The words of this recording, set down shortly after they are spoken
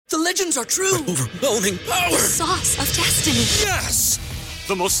The legends are true. Overwhelming power! Sauce of destiny. Yes!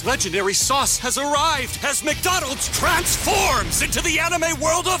 The most legendary sauce has arrived as McDonald's transforms into the anime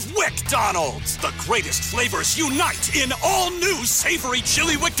world of WickDonald's. The greatest flavors unite in all new savory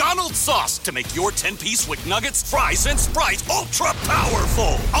chili McDonald's sauce to make your 10-piece Wick Nuggets, fries, and Sprite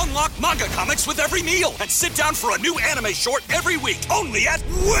ultra-powerful. Unlock manga comics with every meal and sit down for a new anime short every week only at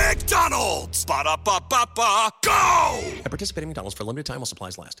WickDonald's. Ba-da-ba-ba-ba, go! At participating McDonald's for a limited time while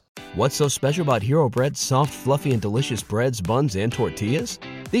supplies last. What's so special about Hero Bread's soft, fluffy, and delicious breads, buns, and tortillas?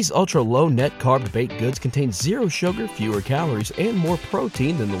 These ultra-low net-carb baked goods contain zero sugar, fewer calories, and more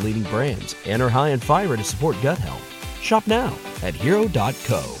protein than the leading brands, and are high in fiber to support gut health. Shop now at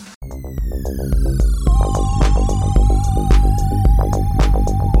Hero.co.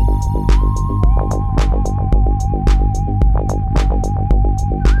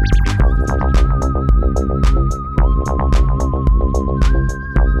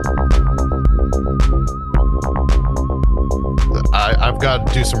 I've got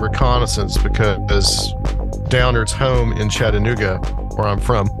to do some reconnaissance because Downard's home in Chattanooga, where I'm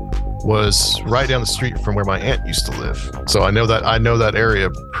from, was right down the street from where my aunt used to live. So I know that area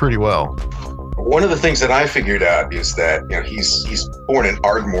pretty well. One of the things that I figured out is that he's born in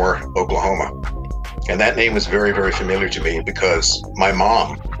Ardmore, Oklahoma, and that name was very, very familiar to me because my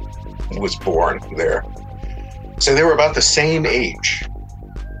mom was born there. So they were about the same age.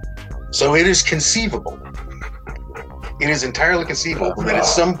 So it is conceivable. It is entirely conceivable that at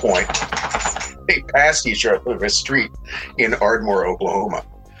some point they passed each other on a street in Ardmore, Oklahoma.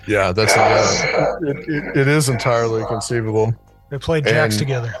 Yeah, that's it is entirely conceivable. They played jacks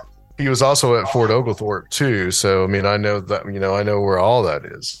together. He was also at Fort Oglethorpe too, so I mean, I know that I know where all that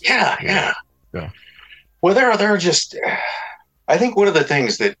is. Yeah. Well, there are just. I think one of the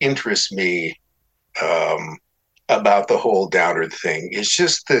things that interests me about the whole Downard thing is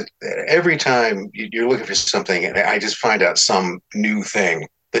just that every time you're looking for something, and I just find out some new thing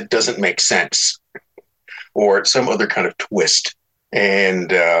that doesn't make sense, or some other kind of twist.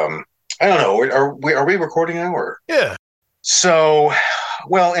 And I don't know. Are we recording now? Or yeah. So,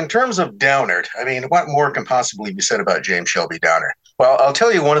 well, in terms of Downard, I mean, what more can possibly be said about James Shelby Downard? Well, I'll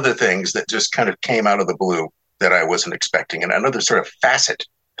tell you one of the things that just kind of came out of the blue that I wasn't expecting, and another sort of facet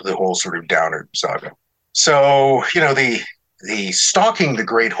to the whole sort of Downard saga. So, the Stalking the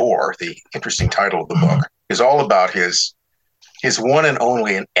Great Whore, the interesting title of the book, is all about his one and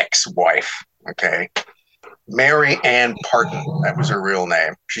only an ex-wife. Okay. Mary Ann Parton, that was her real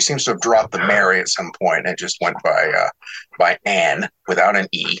name. She seems to have dropped the Mary at some point and just went by Ann without an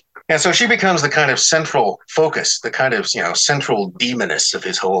E. And so she becomes the kind of central focus, the kind of central demoness of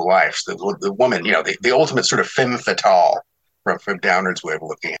his whole life, the woman, the ultimate sort of femme fatale from Downard's way of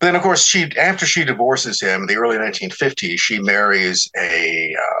looking at it. Then, of course, after she divorces him in the early 1950s, she marries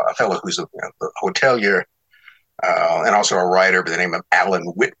a fellow who's a hotelier and also a writer by the name of Alan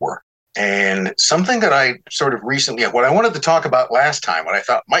Whitwer. And something that I sort of recently, what I wanted to talk about last time, what I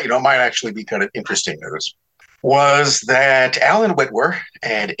thought might actually be kind of interesting news, was that Alan Whitwer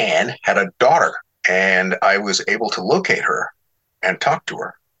and Anne had a daughter, and I was able to locate her and talk to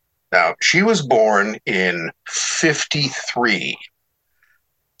her. Now, she was born in 1953.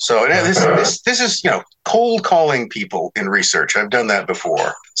 So this is cold calling people in research. I've done that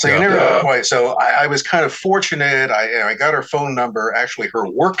before. So you never know quite. So I was kind of fortunate. I got her phone number, actually her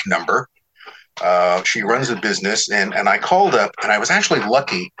work number. She runs a business, and I called up, and I was actually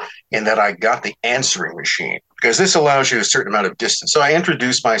lucky in that I got the answering machine, because this allows you a certain amount of distance. So I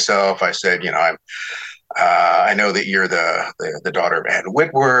introduced myself. I said, I know that you're the daughter of Ann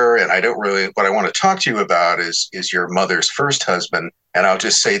Whitwer, and what I want to talk to you about is your mother's first husband. And I'll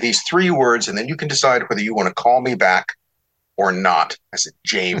just say these 3 words, and then you can decide whether you want to call me back or not. I said,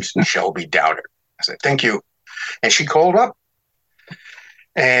 James Shelby Downard. I said, thank you. And she called up,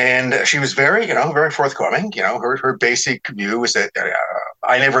 and she was very, very forthcoming. Her basic view was that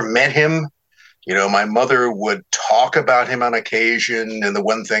I never met him. My mother would talk about him on occasion, and the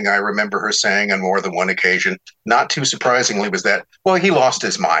one thing I remember her saying on more than one occasion, not too surprisingly, was that, well, he lost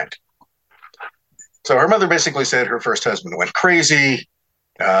his mind. So her mother basically said her first husband went crazy,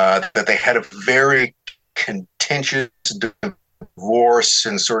 that they had a very contentious divorce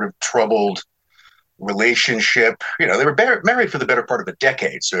and sort of troubled relationship. They were married for the better part of a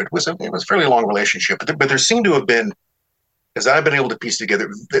decade, so it was a fairly long relationship. But there seemed to have been, as I've been able to piece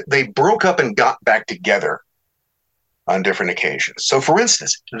together, they broke up and got back together on different occasions. So, for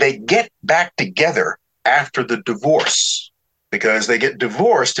instance, they get back together after the divorce, because they get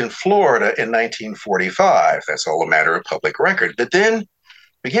divorced in Florida in 1945. That's all a matter of public record. But then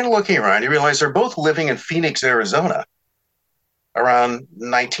begin looking around, you realize they're both living in Phoenix, Arizona. around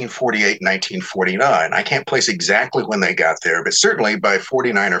 1948, 1949. I can't place exactly when they got there, but certainly by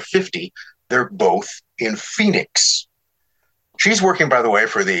 49 or 50, they're both in Phoenix. She's working, by the way,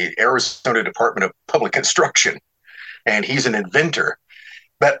 for the Arizona Department of Public Construction, and he's an inventor.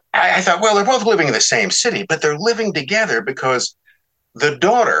 But I thought, well, they're both living in the same city, but they're living together because the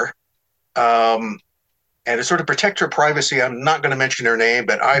daughter, and to sort of protect her privacy, I'm not going to mention her name,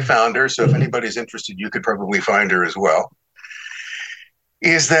 but I found her. So if anybody's interested, you could probably find her as well.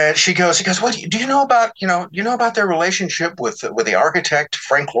 Is that she goes, well, do you know about their relationship with the architect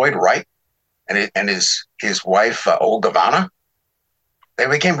Frank Lloyd Wright and his wife Olga Vanna? They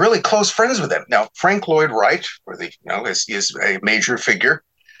became really close friends with them. Now, Frank Lloyd Wright, is a major figure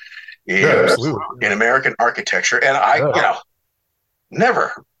in American architecture, and I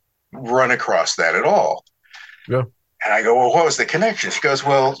never run across that at all. Yeah. And I go, well, what was the connection? She goes,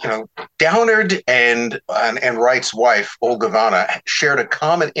 well, Downard and Wright's wife, Olga Vanna, shared a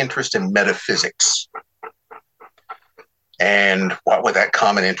common interest in metaphysics. And what would that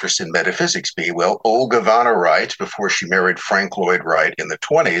common interest in metaphysics be? Well, Olga Vanna Wright, before she married Frank Lloyd Wright in the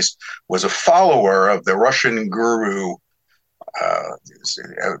 1920s, was a follower of the Russian guru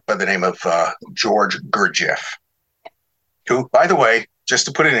by the name of George Gurdjieff, who, by the way, just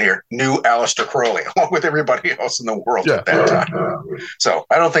to put it in here, knew Aleister Crowley, along with everybody else in the world at that time. So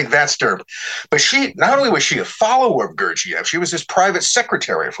I don't think that's disturbed. But she, not only was she a follower of Gurdjieff, she was his private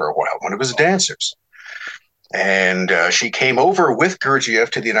secretary for a while, one of his dancers. And she came over with Gurdjieff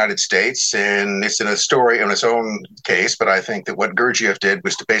to the United States, and it's in a story in its own case, but I think that what Gurdjieff did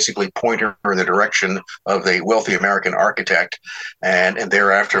was to basically point her in the direction of a wealthy American architect, and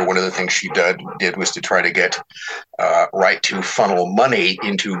thereafter, one of the things she did was to try to get Wright to funnel money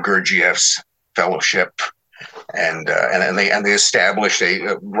into Gurdjieff's fellowship, and they established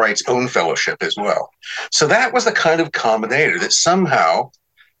a Wright's own fellowship as well. So that was the kind of combinator that somehow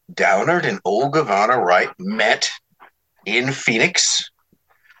Downard and Olga Vanna Wright met in Phoenix,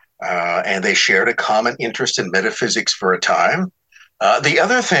 and they shared a common interest in metaphysics for a time. The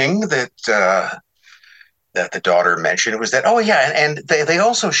other thing that the daughter mentioned was that, and they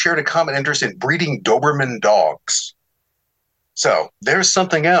also shared a common interest in breeding Doberman dogs. So there's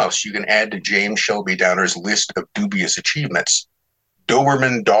something else you can add to James Shelby Downard's list of dubious achievements: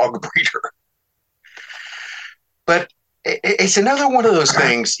 Doberman dog breeder. But it's another one of those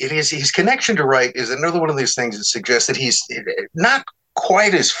things. It is his connection to Wright is another one of these things that suggests that he's not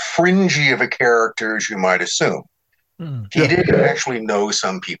quite as fringy of a character as you might assume. He did actually know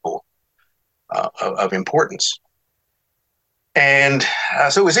some people of importance. And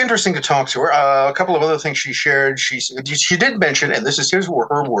so it was interesting to talk to her. A couple of other things she shared. She did mention, and here's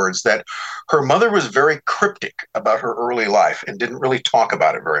her words, that her mother was very cryptic about her early life and didn't really talk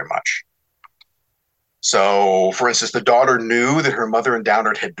about it very much. So, for instance, the daughter knew that her mother and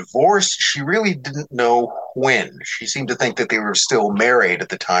Downard had divorced. She really didn't know when. She seemed to think that they were still married at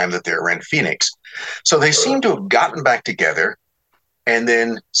the time that they were in Phoenix. So they seem to have gotten back together and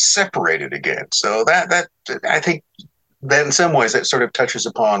then separated again. So that I think that in some ways that sort of touches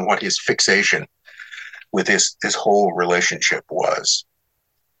upon what his fixation with this whole relationship was.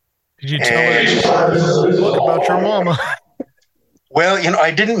 Did you tell her about your mama? Well,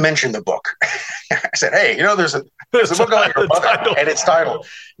 I didn't mention the book. I said, hey, there's a book on your mother, and it's titled.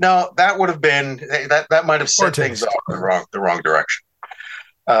 No, that would have been that might have set things off the wrong direction.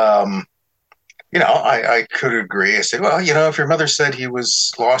 I could agree. I said, well, if your mother said he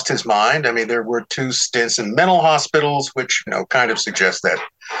was lost his mind, I mean, there were 2 stints in mental hospitals, which kind of suggests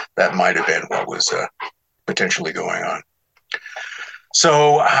that might have been what was potentially going on.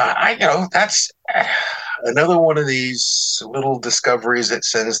 So that's another one of these little discoveries that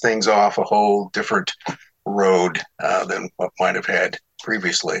sends things off a whole different road than what might have had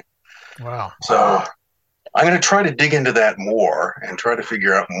previously. Wow. So I'm going to try to dig into that more and try to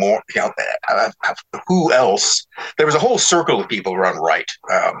figure out more, who else. There was a whole circle of people around Wright,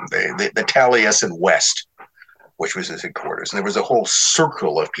 the Taliesin West, which was his headquarters. And there was a whole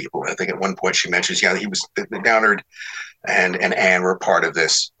circle of people. I think at one point she mentions, he was Downard and Anne were part of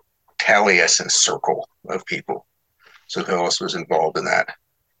this Taliesin circle of people. So who else was involved in that?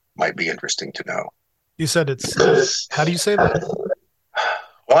 Might be interesting to know. You said how do you say that?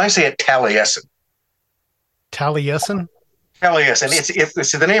 Well, I say it Taliesin. Taliesin? Taliesin.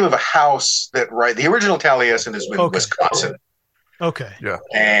 It's the name of a house the original Taliesin is in Wisconsin. Okay. Yeah.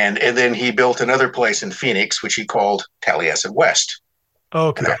 And then he built another place in Phoenix, which he called Taliesin West.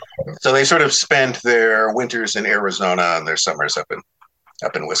 Okay. So they sort of spent their winters in Arizona and their summers up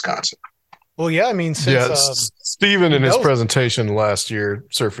in Wisconsin. Well, yeah, I mean, since Stephen in his presentation last year,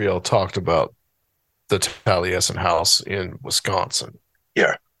 Surfiel talked about the Taliesin house in Wisconsin.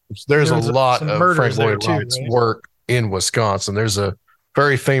 Yeah. There's a lot of Frank there Lloyd too, Wright's right? work in Wisconsin. There's a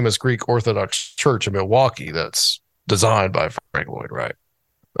very famous Greek Orthodox church in Milwaukee that's designed by Frank Lloyd Wright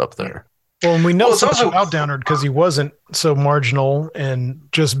up there. Well, and we know Well, it's so much also- about Downard because he wasn't so marginal, and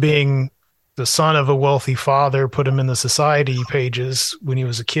just being the son of a wealthy father put him in the society pages when he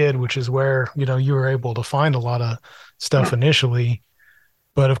was a kid, which is where, you were able to find a lot of stuff initially.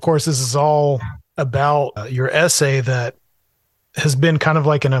 But of course, this is all about your essay that has been kind of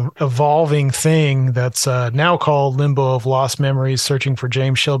like an evolving thing that's now called Limbo of Lost Memories, Searching for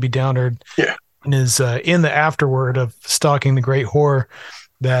James Shelby Downard. Yeah. And is in the afterword of Stalking the Great Whore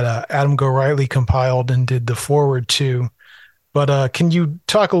that Adam Gorightly compiled and did the forward to. But can you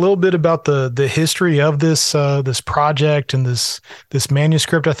talk a little bit about the history of this this project and this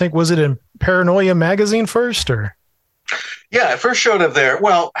manuscript? I think, was it in Paranoia magazine first, or? Yeah, it first showed up there.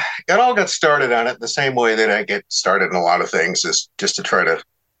 Well, it all got started on it the same way that I get started in a lot of things, is just to try to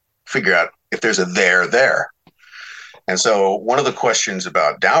figure out if there's a there. And so one of the questions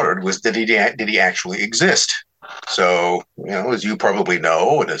about Downard was, did he actually exist? So, as you probably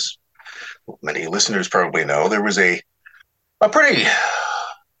know, and as many listeners probably know, there was a pretty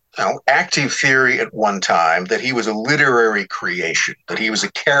active theory at one time that he was a literary creation, that he was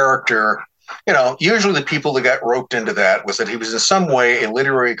a character. Usually the people that got roped into that was that he was in some way a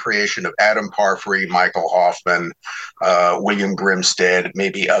literary creation of Adam Parfrey, Michael Hoffman, William Grimstead,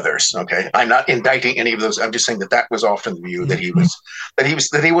 maybe others. Okay, I'm not indicting any of those. I'm just saying that was often the view that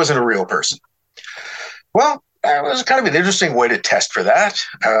he wasn't a real person. Well, it was kind of an interesting way to test for that.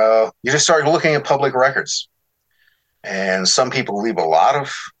 You just started looking at public records, and some people leave a lot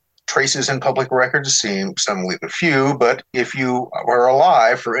of traces in public records, some leave a few, but if you are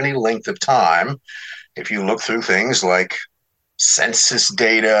alive for any length of time, if you look through things like census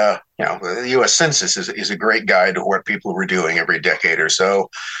data, the U.S. Census is a great guide to what people were doing every decade or so.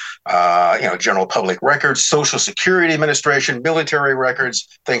 General public records, Social Security Administration, military records,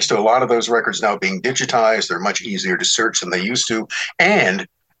 thanks to a lot of those records now being digitized, they're much easier to search than they used to. And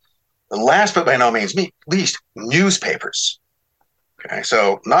last but by no means least, newspapers. Okay,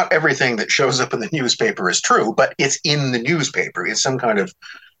 so not everything that shows up in the newspaper is true, but it's in the newspaper. It's some kind of,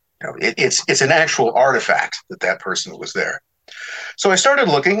 it's an actual artifact that person was there. So I started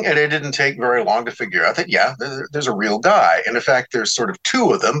looking, and it didn't take very long to figure out that, there's a real guy. And in fact, there's sort of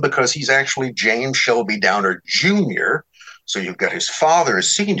two of them, because he's actually James Shelby Downard Jr. So you've got his father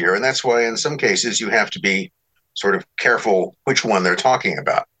as senior, and that's why in some cases you have to be sort of careful which one they're talking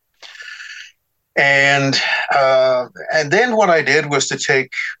about. And then what I did was to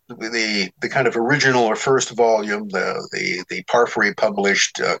take the kind of original or first volume, the Parfrey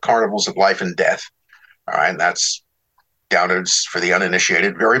published Carnivals of Life and Death. All right, and that's Downard's, for the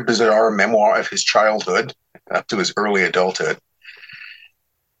uninitiated, very bizarre memoir of his childhood up to his early adulthood.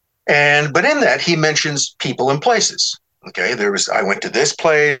 But in that he mentions people and places. Okay, I went to this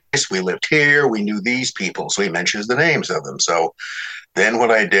place, we lived here, we knew these people, so he mentions the names of them. So then what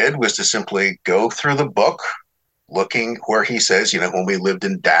I did was to simply go through the book, looking where he says, when we lived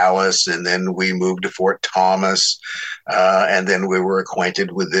in Dallas, and then we moved to Fort Thomas, and then we were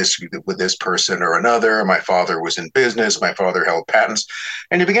acquainted with this person or another. My father was in business. My father held patents.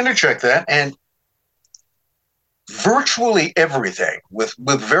 And you begin to check that, and virtually everything, with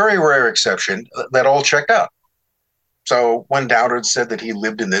very rare exception, that all checked out. So when Downard said that he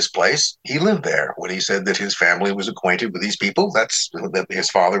lived in this place, he lived there. When he said that his family was acquainted with these people, that's that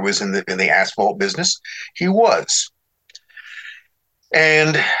his father was in the asphalt business, he was.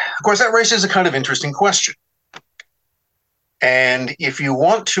 And of course, that raises a kind of interesting question. And if you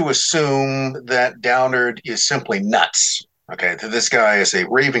want to assume that Downard is simply nuts, okay, that this guy is a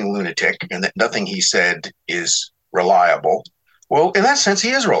raving lunatic and that nothing he said is reliable, well, in that sense,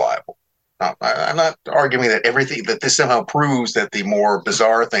 he is reliable. I'm not arguing that this somehow proves that the more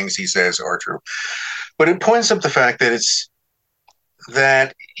bizarre things he says are true, but it points up the fact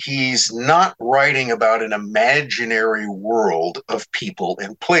that he's not writing about an imaginary world of people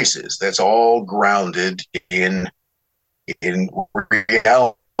and places. That's all grounded in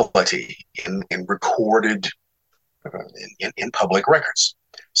reality, in recorded, in public records.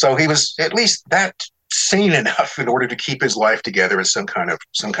 So he was at least that sane enough in order to keep his life together as some kind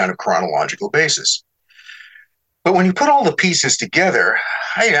of chronological basis. But when you put all the pieces together,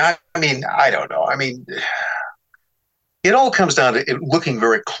 I don't know. I mean, it all comes down to looking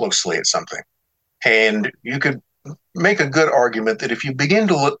very closely at something. And you could make a good argument that if you begin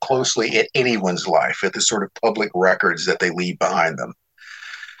to look closely at anyone's life, at the sort of public records that they leave behind them,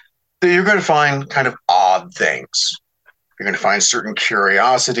 that you're going to find kind of odd things. You're going to find certain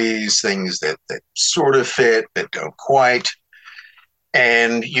curiosities, things that sort of fit, that don't quite.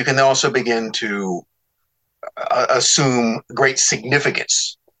 And you can also begin to assume great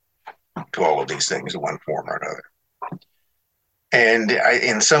significance to all of these things in one form or another. And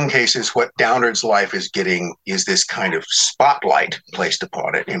in some cases, what Downard's life is getting is this kind of spotlight placed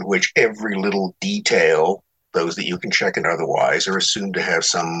upon it, in which every little detail, those that you can check and otherwise, are assumed to have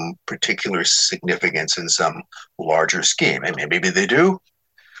some particular significance in some larger scheme. And maybe they do,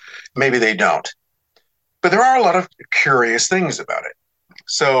 maybe they don't. But there are a lot of curious things about it.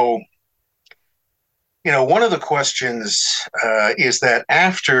 So, one of the questions is that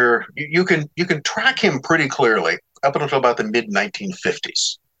after you can track him pretty clearly up until about the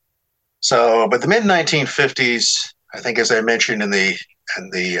mid-1950s. So, but the mid-1950s, I think, as I mentioned in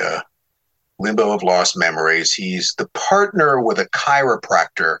the Limbo of Lost Memories, he's the partner with a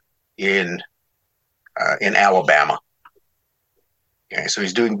chiropractor in Alabama. Okay, so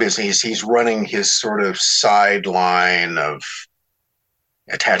he's doing business. He's running his sort of sideline of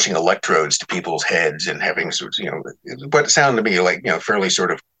attaching electrodes to people's heads and having sort of, what sounded to me like, fairly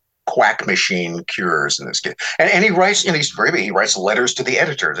sort of quack machine cures in this case. And he writes, he writes letters to the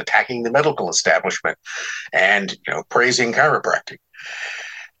editors attacking the medical establishment and, praising chiropractic.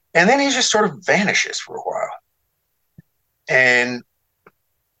 And then he just sort of vanishes for a while. And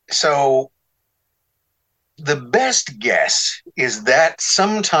so the best guess is that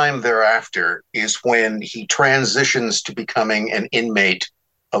sometime thereafter is when he transitions to becoming an inmate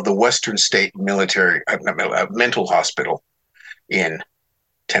of the Western State Mental Hospital in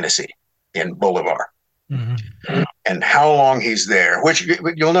Tennessee, in Bolivar. Mm-hmm. And how long he's there, which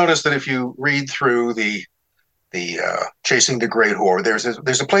you'll notice that if you read through the Chasing the Great Whore,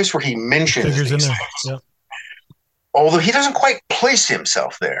 there's a place where he mentions these things. Yeah. Although he doesn't quite place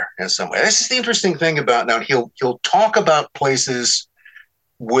himself there in some way. This is the interesting thing about now. He'll talk about places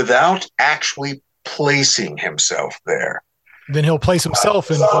without actually placing himself there. Then he'll place himself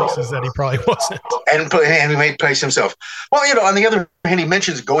in places that he probably wasn't. And he may place himself. Well, on the other hand, he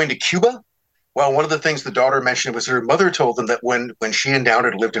mentions going to Cuba. Well, one of the things the daughter mentioned was her mother told them that when she and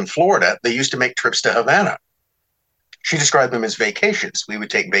Downard lived in Florida, they used to make trips to Havana. She described them as vacations. We would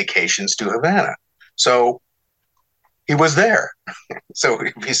take vacations to Havana. So he was there. So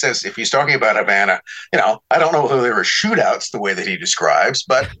if he's talking about Havana, I don't know whether there were shootouts the way that he describes,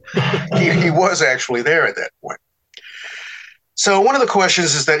 but he was actually there at that point. So one of the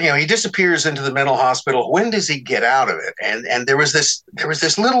questions is that, he disappears into the mental hospital. When does he get out of it? And there was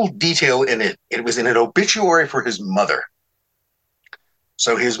this little detail in it. It was in an obituary for his mother.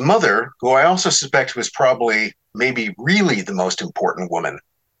 So his mother, who I also suspect was probably maybe really the most important woman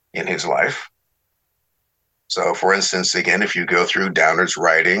in his life. So, for instance, again, if you go through Downard's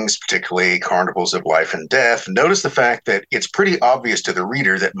writings, particularly Carnivals of Life and Death, notice the fact that it's pretty obvious to the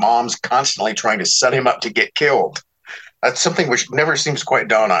reader that mom's constantly trying to set him up to get killed. That's something which never seems to quite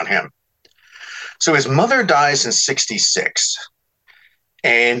dawn on him. So his mother dies in 1966.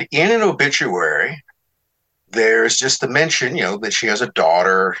 And in an obituary, there's just the mention, that she has a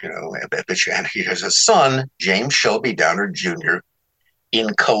daughter, and he has a son, James Shelby Downard Jr., in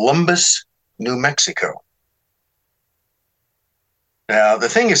Columbus, New Mexico. Now, the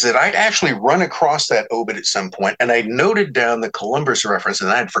thing is that I'd actually run across that obit at some point, and I noted down the Columbus reference, and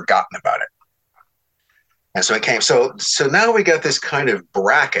I had forgotten about it. And so it came. So now we got this kind of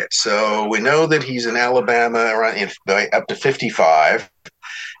bracket. So we know that he's in Alabama around up to 55.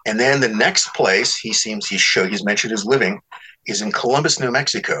 And then the next place he's mentioned his living is in Columbus, New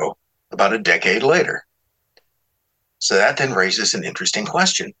Mexico, about a decade later. So that then raises an interesting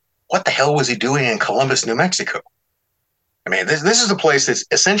question. What the hell was he doing in Columbus, New Mexico? I mean, this is a place that's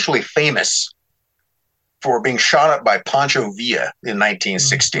essentially famous for being shot up by Pancho Villa in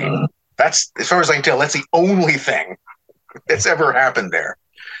 1916. Mm-hmm. That's, as far as I can tell, that's the only thing that's ever happened there.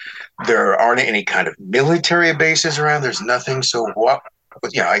 There aren't any kind of military bases around. There's nothing. So what?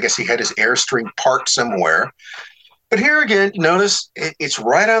 I guess he had his Airstream parked somewhere. But here again, notice it's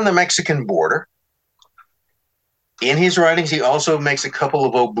right on the Mexican border. In his writings, he also makes a couple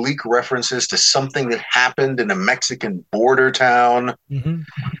of oblique references to something that happened in a Mexican border town.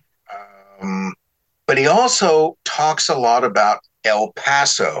 Mm-hmm. But he also talks a lot about El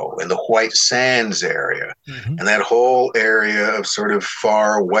Paso and the White Sands area, mm-hmm. and that whole area of sort of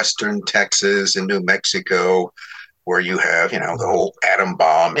far western Texas and New Mexico, where you have, the whole atom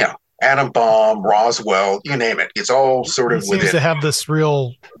bomb, Roswell, you name it. It's all sort of within. Seems to have this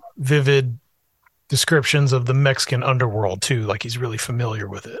real vivid descriptions of the Mexican underworld too, like he's really familiar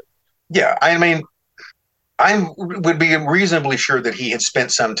with it. Yeah, I mean, I would be reasonably sure that he had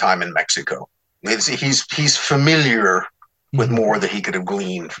spent some time in Mexico. He's familiar with more that he could have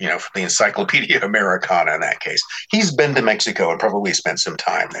gleaned, from the Encyclopedia Americana in that case. He's been to Mexico and probably spent some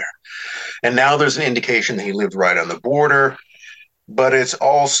time there. And now there's an indication that he lived right on the border. But it's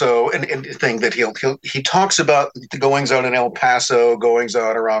also a thing that he talks about the goings on in El Paso, goings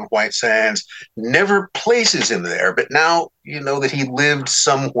on around White Sands, never places him there. But now you know that he lived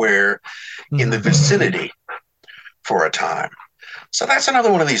somewhere in the vicinity for a time. So that's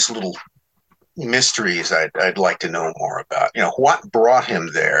another one of these little mysteries I'd like to know more about. What brought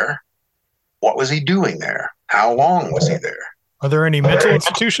him there? What was he doing there? How long was he there? Are there any mental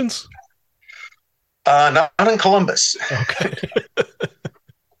institutions? Not in Columbus. Okay.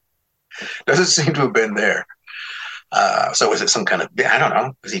 Doesn't seem to have been there. So is it some kind of, I don't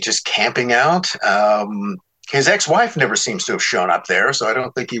know, is he just camping out? His ex-wife never seems to have shown up there, so I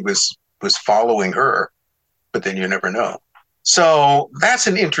don't think he was following her, but then you never know. So that's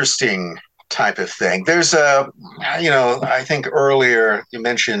an interesting type of thing. There's I think earlier you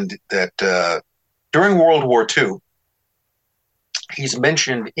mentioned that during World War II, he's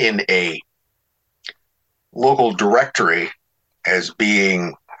mentioned in a local directory as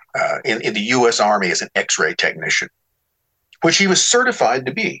being in the U.S. Army as an X-ray technician, which he was certified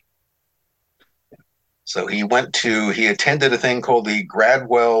to be. So he attended a thing called the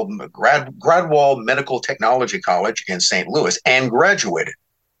Gradwell Medical Technology College in St. Louis and graduated.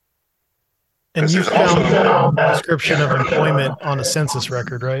 And you found a description of employment on a census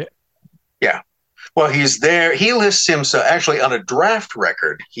record, right? Yeah. Well, he's there. He lists himself actually on a draft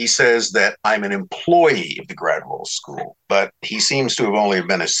record. He says that I'm an employee of the Gradwell School, but he seems to have only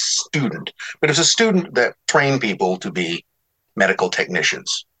been a student. But it's a student that trained people to be medical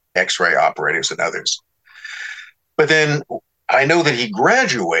technicians, X-ray operators, and others. But then I know that he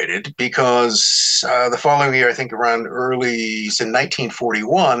graduated because the following year, I think in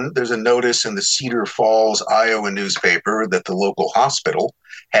 1941, there's a notice in the Cedar Falls, Iowa newspaper that the local hospital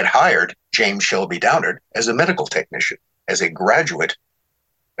had hired James Shelby Downard as a medical technician, as a graduate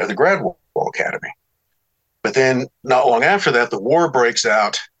of the Gradwell Academy. But then not long after that, the war breaks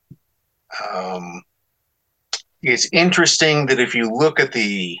out. It's interesting that if you look at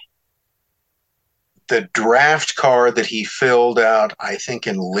the draft card that he filled out, I think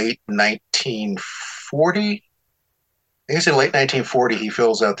in late 1940, I guess in late 1940, he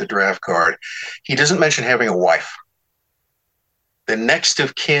fills out the draft card. He doesn't mention having a wife. The next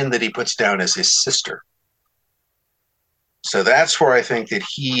of kin that he puts down is his sister. So that's where I think that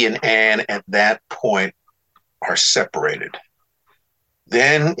he and Anne at that point are separated.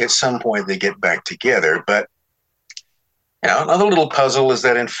 Then at some point they get back together. But another little puzzle is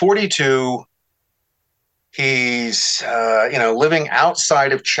that in 42, he's living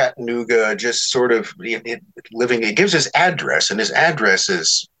outside of Chattanooga, just sort of living. It gives his address, and his address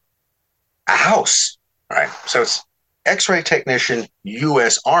is a house, right? So it's X-ray technician,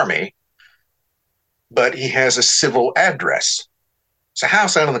 U.S. Army, but he has a civil address. It's a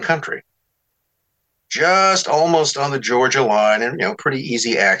house out in the country, just almost on the Georgia line, and pretty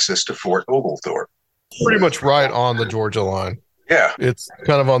easy access to Fort Oglethorpe. Pretty much right on the Georgia line. Yeah, it's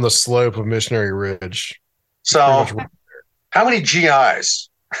kind of on the slope of Missionary Ridge. So, how many GIs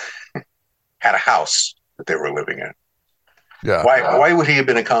had a house that they were living in? Yeah. Why would he have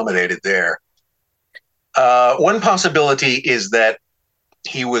been accommodated there? One possibility is that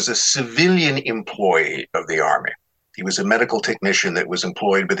he was a civilian employee of the Army. He was a medical technician that was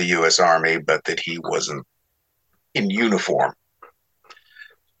employed by the U.S. Army, but that he wasn't in uniform.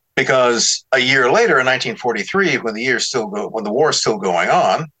 Because a year later, in 1943, when the war is still going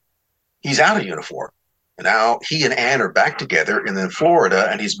on, he's out of uniform. And now he and Anne are back together in Florida,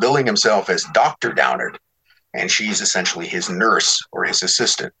 and he's billing himself as Dr. Downard, and she's essentially his nurse or his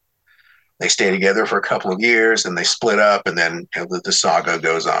assistant. They stay together for a couple of years, and they split up, and then the saga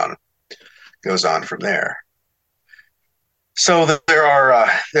goes on from there. So there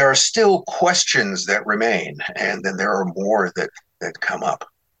are still questions that remain, and then there are more that come up.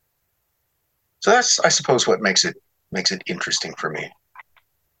 So that's, I suppose, what makes it interesting for me.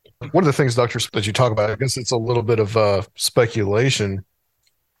 One of the things, Doctor, that you talk about, I guess it's a little bit of speculation,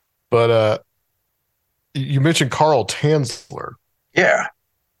 but you mentioned Carl Tanzler. Yeah.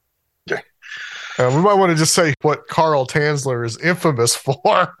 We might want to just say what Carl Tanzler is infamous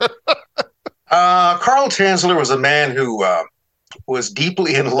for. Carl Tanzler was a man who was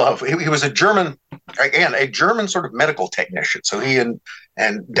deeply in love. He was a German sort of medical technician. So he and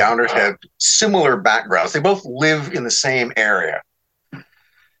Downard have similar backgrounds. They both live in the same area.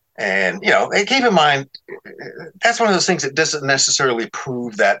 And, keep in mind, that's one of those things that doesn't necessarily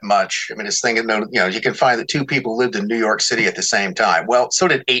prove that much. I mean, it's thinking, you can find that two people lived in New York City at the same time. Well, so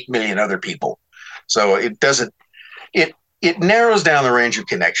did 8 million other people. So it it narrows down the range of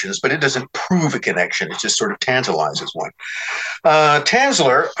connections, but it doesn't prove a connection. It just sort of tantalizes one.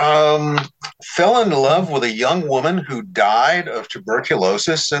 Tanzler fell in love with a young woman who died of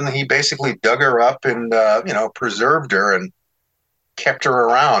tuberculosis, and he basically dug her up and preserved her and kept her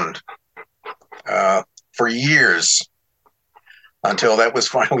around for years until that was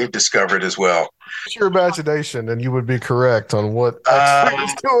finally discovered as well. It's your imagination, and you would be correct on what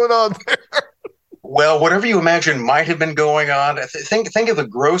is going on there. Well, whatever you imagine might have been going on. Think of the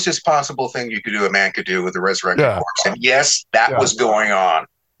grossest possible thing a man could do with a resurrected corpse. And yes, that was going on.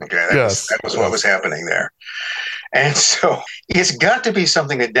 Okay, that was what was happening there. And so it's got to be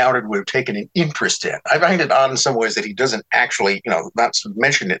something that Downard would have taken an interest in. I find it odd in some ways that he doesn't actually, not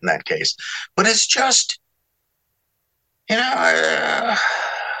mention it in that case. But it's just, I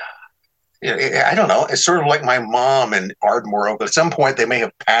don't know. It's sort of like my mom and Ardmore. But at some point, they may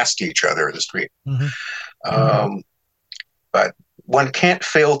have passed each other in the street. Mm-hmm. But one can't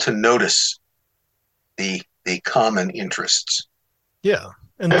fail to notice the common interests. Yeah,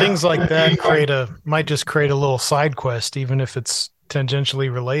 and things like that might just create a little side quest, even if it's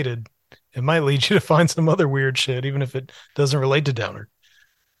tangentially related. It might lead you to find some other weird shit, even if it doesn't relate to Downard.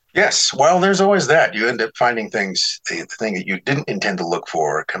 Yes, well, there's always that. You end up finding things, the thing that you didn't intend to look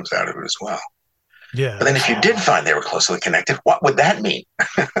for comes out of it as well. Yeah. But then if you did find they were closely connected, what would that mean?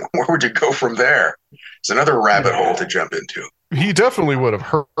 Where would you go from there? It's another rabbit hole to jump into. He definitely would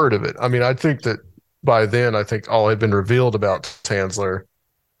have heard of it. I mean, I think that by then, all had been revealed about Tanzler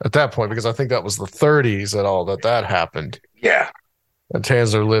at that point, because I think that was the 30s that happened. Yeah. And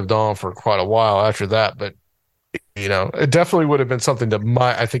Tanzler lived on for quite a while after that, but it definitely would have been something that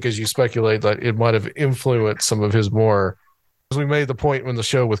I think, as you speculate, that it might have influenced some of his more, as we made the point in the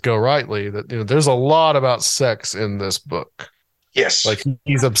show with Go Rightly, that there's a lot about sex in this book. Yes. Like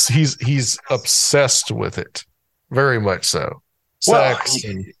he's obsessed with it. Very much so. Sex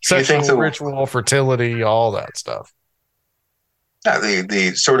and sexual ritual, fertility, all that stuff.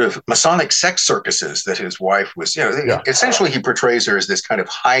 The sort of Masonic sex circuses that his wife was, essentially he portrays her as this kind of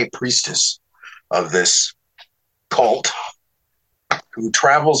high priestess of this cult who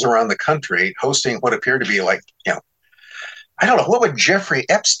travels around the country hosting what appear to be like, I don't know, what would Jeffrey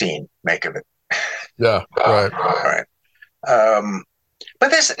Epstein make of it? Yeah, right.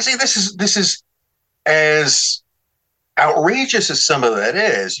 But this is as outrageous as some of that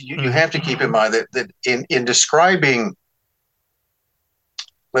is. You have to keep in mind that in describing,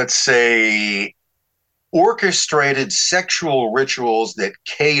 let's say, orchestrated sexual rituals that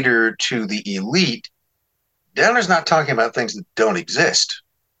cater to the elite, Downard's not talking about things that don't exist.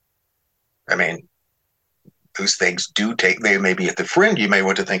 I mean, those things they may be at the fringe. You may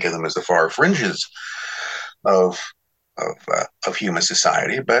want to think of them as the far fringes of human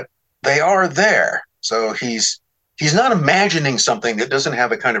society, but they are there. So he's not imagining something that doesn't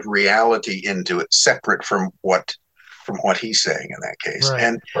have a kind of reality into it, separate from what he's saying in that case. Right.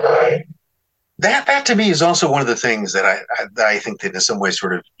 And that to me is also one of the things that I think that in some ways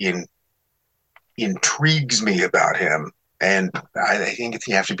sort of intrigues me about him. And I think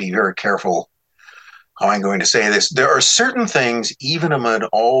you have to be very careful how I'm going to say this. There are certain things, even amid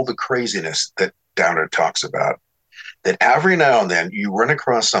all the craziness that Downard talks about, that every now and then you run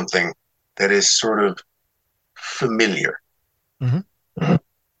across something that is sort of familiar. Mm-hmm.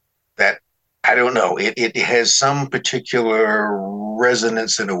 That, I don't know, it has some particular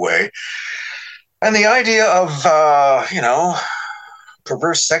resonance in a way. And the idea of,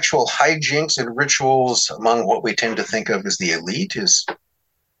 perverse sexual hijinks and rituals among what we tend to think of as the elite is,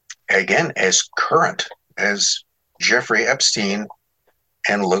 again, as current as Jeffrey Epstein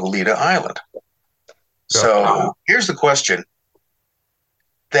and Lolita Island. So here's the question.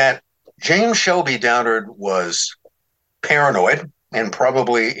 That James Shelby Downard was paranoid and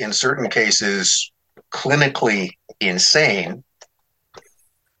probably in certain cases clinically insane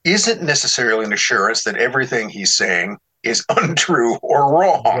isn't necessarily an assurance that everything he's saying is untrue or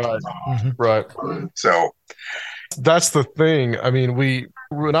wrong. Right. Mm-hmm. Right. So that's the thing. I mean,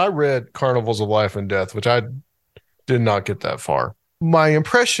 when I read Carnivals of Life and Death, which I did not get that far, my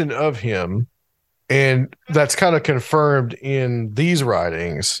impression of him, and that's kind of confirmed in these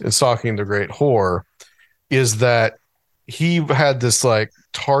writings in Stalking the Great Whore, is that he had this like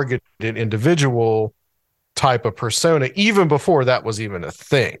targeted individual type of persona even before that was even a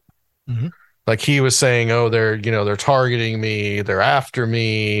thing. Mm-hmm. Like he was saying, oh, they're targeting me, they're after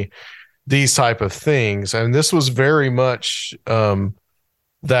me, these type of things. And this was very much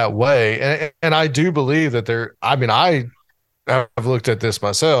that way. And I do believe that I have looked at this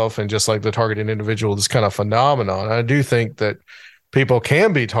myself, and just like the targeted individual, this kind of phenomenon. I do think that people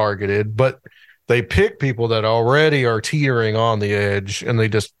can be targeted, but they pick people that already are teetering on the edge and they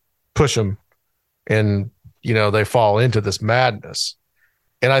just push them, and they fall into this madness.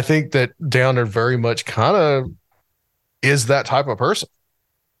 And I think that Downard very much kind of is that type of person.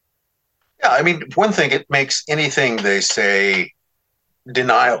 Yeah, I mean, one thing, it makes anything they say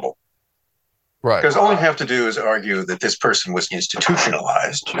deniable. Right. Because all you have to do is argue that this person was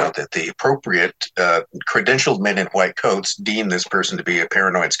institutionalized, that the appropriate credentialed men in white coats deem this person to be a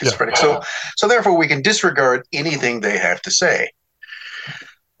paranoid schizophrenic. Yeah. So therefore, we can disregard anything they have to say,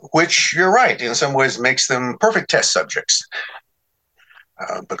 which, you're right, in some ways makes them perfect test subjects,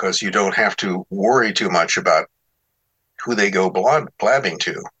 because you don't have to worry too much about who they go blabbing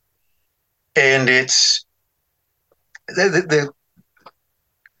to. And it's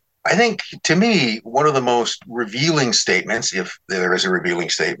I think, to me, one of the most revealing statements, if there is a revealing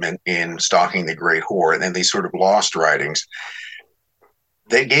statement in Stalking the Great Whore, and then these sort of lost writings,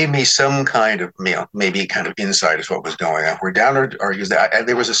 they gave me some kind of, maybe kind of insight as what was going on, where Downard argues that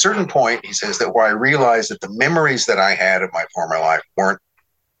there was a certain point, he says, that where I realized that the memories that I had of my former life weren't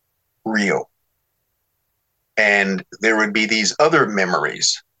real. And there would be these other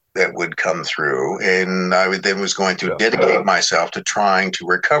memories that would come through, and I was going to dedicate myself to trying to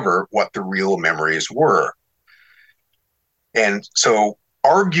recover what the real memories were. And so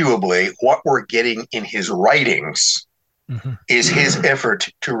arguably what we're getting in his writings is his effort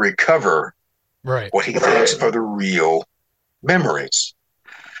to recover what he thinks are the real memories.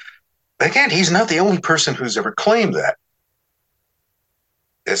 But again, he's not the only person who's ever claimed that.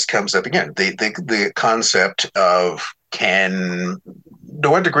 This comes up again, the concept of to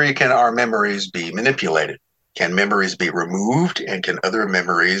what degree can our memories be manipulated? Can memories be removed, and can other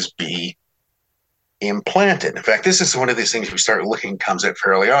memories be implanted? In fact, this is one of these things we start looking comes up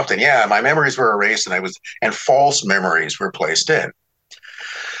fairly often. Yeah, my memories were erased, and false memories were placed in.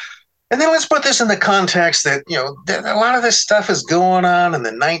 And then let's put this in the context that, a lot of this stuff is going on in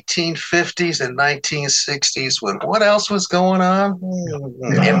the 1950s and 1960s when what else was going on?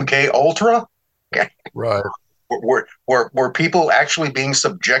 MK Ultra? Right. Were people actually being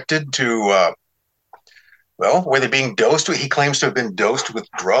subjected to, were they being dosed? He claims to have been dosed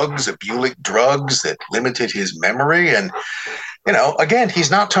with drugs, abulic drugs that limited his memory. And, again, he's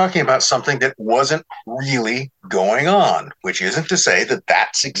not talking about something that wasn't really going on, which isn't to say that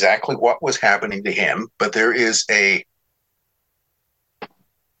that's exactly what was happening to him. But there is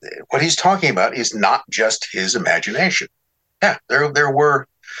what he's talking about is not just his imagination. Yeah, there were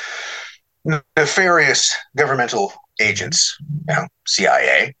nefarious governmental agents,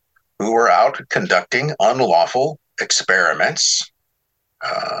 CIA, who were out conducting unlawful experiments,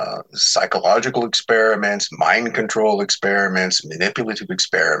 psychological experiments, mind control experiments, manipulative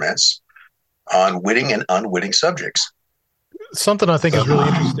experiments on witting and unwitting subjects. Something I think is really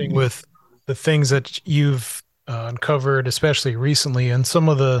interesting with the things that you've uncovered, especially recently, and some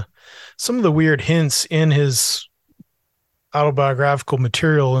of the weird hints in his autobiographical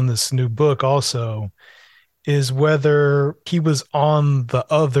material in this new book also, is whether he was on the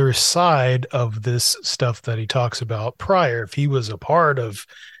other side of this stuff that he talks about prior, if he was a part of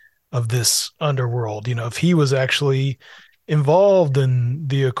this underworld, if he was actually involved in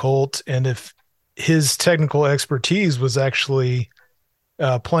the occult, and if his technical expertise was actually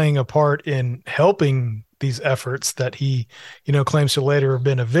playing a part in helping these efforts that he, claims to later have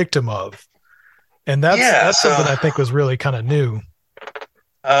been a victim of. And that's something I think was really kind of new.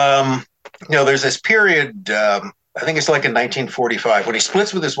 There's this period, I think it's like in 1945, when he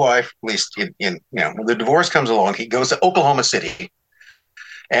splits with his wife, at least when the divorce comes along, he goes to Oklahoma City.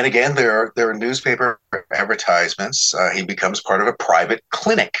 And again, there are newspaper advertisements. He becomes part of a private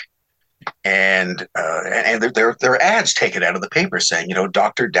clinic. And there are ads taken out of the paper saying,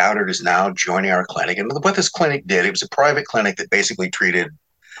 Dr. Downard is now joining our clinic. And what this clinic did, it was a private clinic that basically treated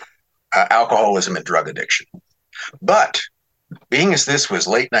alcoholism and drug addiction. But being as this was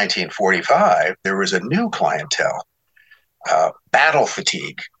late 1945, there was a new clientele, battle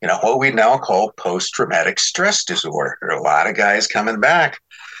fatigue, what we now call post-traumatic stress disorder. There are a lot of guys coming back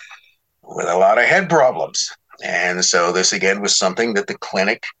with a lot of head problems. And so this, again, was something that the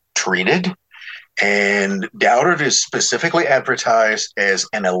clinic treated. And Downard is specifically advertised as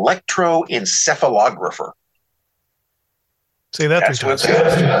an electroencephalographer. Say that three times.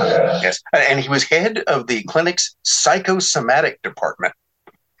 Yes. And he was head of the clinic's psychosomatic department.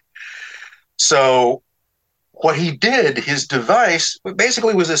 So what he did, his device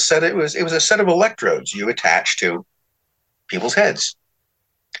basically was a set of electrodes you attach to people's heads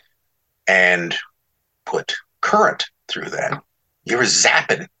and put current through that. You were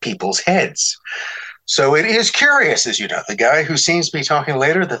zapping people's heads. So it is curious, as you know, the guy who seems to be talking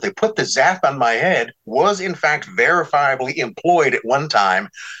later that they put the zap on my head was in fact verifiably employed at one time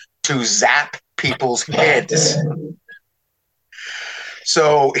to zap people's heads.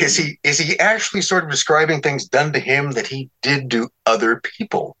 So is he actually sort of describing things done to him that he did to other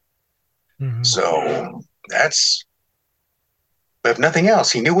people? Mm-hmm. So that's, if nothing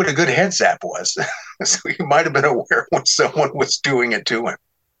else, he knew what a good head zap was. So he might have been aware when someone was doing it to him.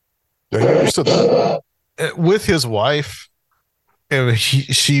 Yeah, he understood that. With his wife, and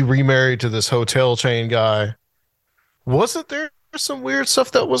she remarried to this hotel chain guy. Wasn't there some weird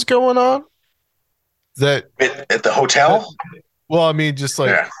stuff that was going on? That at the hotel? Well, I mean, just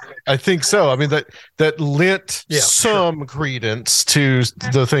like, yeah. I think so. I mean, that lent some credence to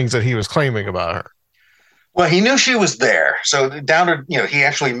the things that he was claiming about her. Well, he knew she was there. So Downard, he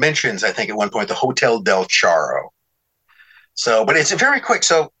actually mentions, I think at one point, the Hotel del Charro. So, but it's very quick.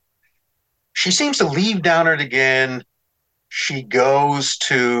 So she seems to leave Downard again. She goes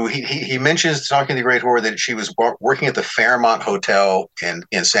to, he mentions, talking to the Great Whore, that she was working at the Fairmont Hotel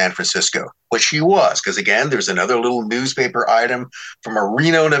in San Francisco, which she was, because again, there's another little newspaper item from a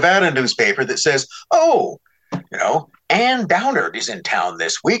Reno, Nevada newspaper that says, Ann Downard is in town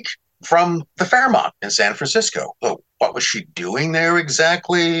this week from the Fairmont in San Francisco. So what was she doing there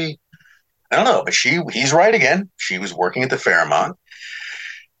exactly? I don't know, but he's right again. She was working at the Fairmont.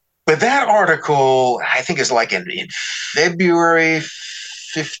 But that article, I think, is like in February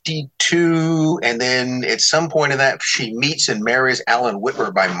 52, and then at some point in that, she meets and marries Alan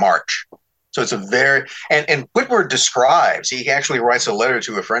Whitwer by March. So it's a very, and Whitwer describes, he actually writes a letter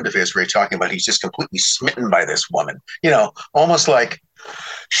to a friend of his where he's talking about he's just completely smitten by this woman, almost like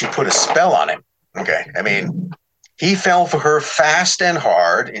she put a spell on him. Okay. I mean, he fell for her fast and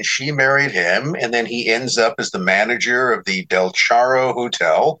hard, and she married him, and then he ends up as the manager of the Del Charro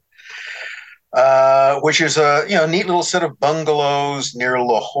Hotel, which is a neat little set of bungalows near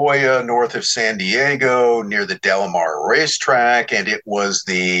La Jolla, north of San Diego, near the Del Mar racetrack, and it was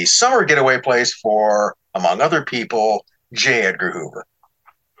the summer getaway place for, among other people, J. Edgar Hoover.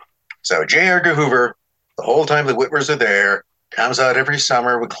 So J. Edgar Hoover, the whole time the Whitwers are there, comes out every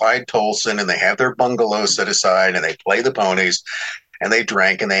summer with Clyde Tolson, and they have their bungalows set aside, and they play the ponies, and they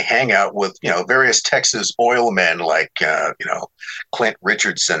drink, and they hang out with various Texas oil men like Clint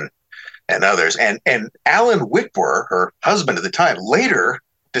Richardson and others. And Alan Whitwer, her husband at the time, later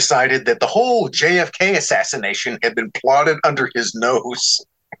decided that the whole JFK assassination had been plotted under his nose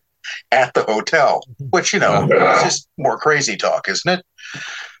at the hotel, which, is just more crazy talk, isn't it?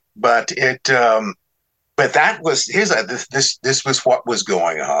 But but that was this was what was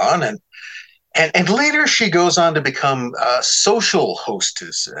going on. And later she goes on to become a social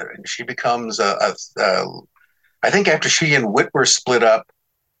hostess. And she becomes I think after she and Whitwer split up,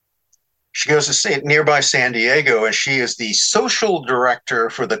 she goes to nearby San Diego, and she is the social director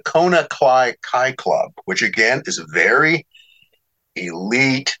for the Kona Kai Club, which again is a very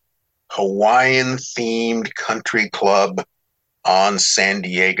elite Hawaiian-themed country club on San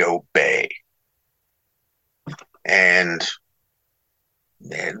Diego Bay. And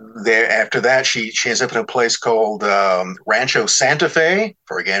there, after that, she ends up in a place called Rancho Santa Fe,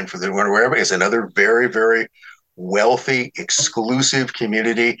 for the wherever, is another very, very wealthy, exclusive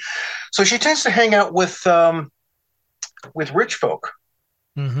community. So she tends to hang out with rich folk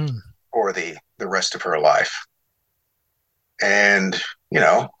for the rest of her life. And,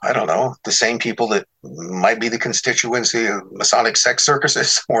 I don't know, the same people that might be the constituency of Masonic sex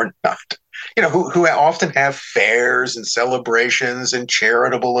circuses or not, who often have fairs and celebrations and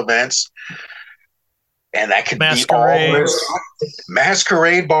charitable events. And that could be all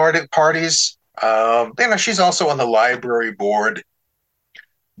masquerade parties. She's also on the library board.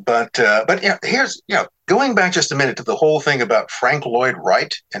 But here's, going back just a minute to the whole thing about Frank Lloyd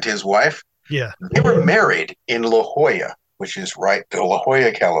Wright and his wife. Yeah. They were married in La Jolla, which is La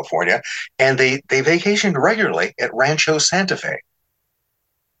Jolla, California, and they vacationed regularly at Rancho Santa Fe.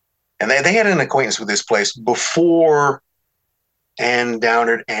 And they had an acquaintance with this place before Ann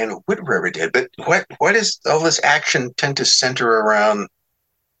Downard and Whitwer ever did. But what is all this action tend to center around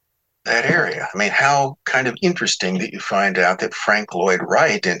that area? I mean, how kind of interesting that you find out that Frank Lloyd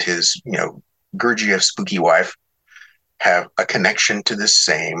Wright and his, Gurdjieff spooky wife have a connection to the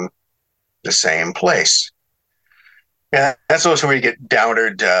same place. Yeah, that's also where you get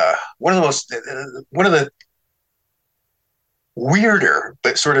Downard. One of the weirder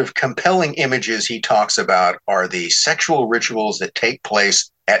but sort of compelling images he talks about are the sexual rituals that take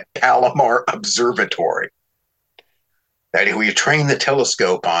place at Palomar Observatory. That we train the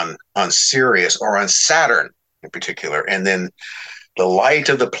telescope on Sirius or on Saturn in particular, and then the light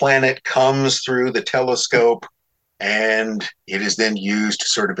of the planet comes through the telescope, and it is then used to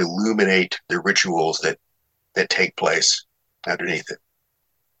sort of illuminate the rituals that take place underneath it.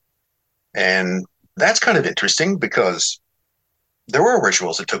 And that's kind of interesting because there were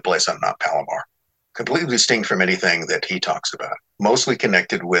rituals that took place on Mount Palomar, completely distinct from anything that he talks about, mostly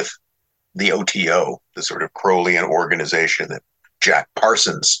connected with the OTO, the sort of Crowleyan organization that Jack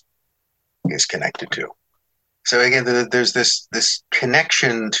Parsons is connected to. So again, there's this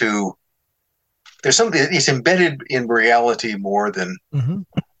connection to, there's something it's embedded in reality more than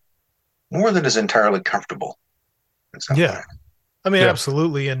is entirely comfortable. Yeah. Way. I mean,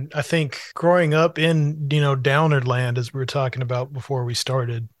 absolutely. And I think growing up in, Downard land, as we were talking about before we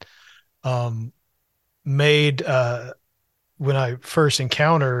started, made, when I first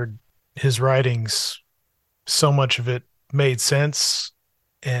encountered his writings, so much of it made sense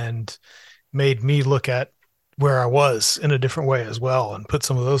and made me look at where I was in a different way as well and put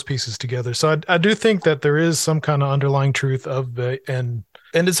some of those pieces together. So I do think that there is some kind of underlying truth of the, and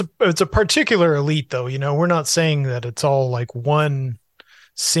it's a particular elite though, we're not saying that it's all like one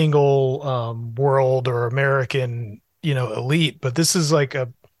single world or American, elite, but this is like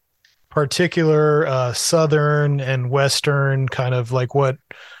a particular Southern and Western kind of like what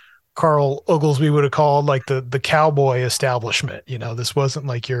Carl Oglesby would have called like the cowboy establishment. This wasn't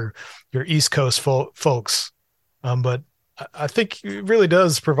like your East Coast folks. But I think it really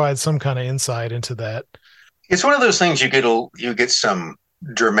does provide some kind of insight into that. It's one of those things you get some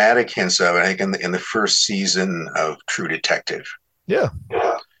dramatic hints of, I think, in the first season of True Detective. Yeah.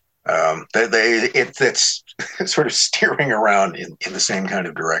 It's sort of steering around in the same kind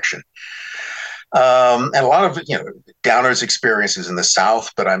of direction. And a lot of, Downard's experiences in the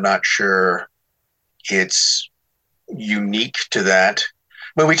South, but I'm not sure it's unique to that.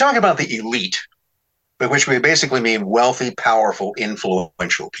 When we talk about the elite, by which we basically mean wealthy, powerful,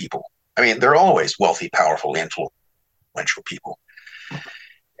 influential people. I mean, they're always wealthy, powerful, influential people.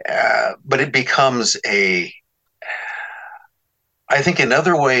 But it becomes I think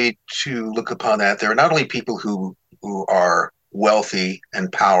another way to look upon that, there are not only people who are wealthy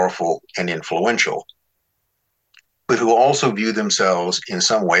and powerful and influential, but who also view themselves in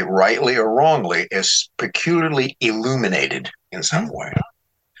some way, rightly or wrongly, as peculiarly illuminated in some way.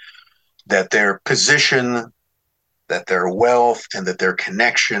 That their position, that their wealth, and that their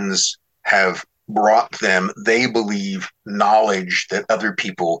connections have brought them, they believe, knowledge that other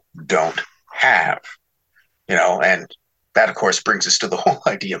people don't have. And that, of course, brings us to the whole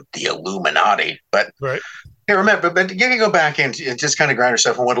idea of the Illuminati. But remember, but you can go back and just kind of ground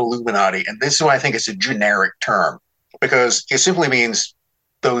yourself on what Illuminati, and this is why I think it's a generic term, because it simply means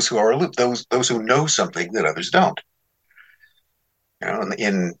those who are those who know something that others don't.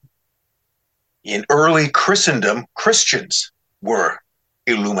 In early Christendom, Christians were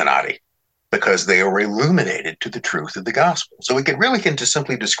Illuminati because they were illuminated to the truth of the gospel. So we can just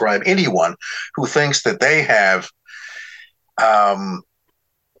simply describe anyone who thinks that they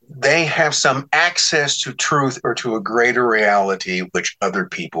have some access to truth or to a greater reality which other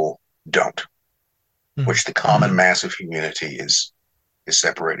people don't, which the common mass of humanity is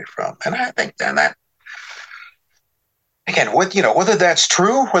separated from. And I think that, again, whether that's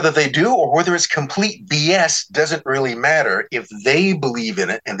true, whether they do, or whether it's complete BS doesn't really matter if they believe in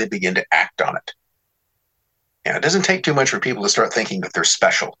it and they begin to act on it. It doesn't take too much for people to start thinking that they're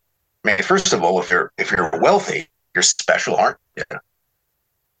special. I mean, first of all, if you're wealthy, you're special, aren't you?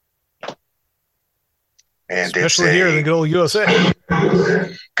 And especially here in the good old USA.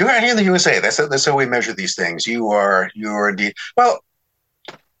 Good right here in the USA. That's how we measure these things. You are indeed. Well,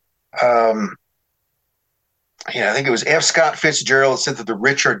 I think it was F. Scott Fitzgerald said that the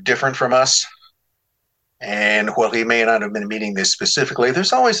rich are different from us. And while he may not have been meaning this specifically,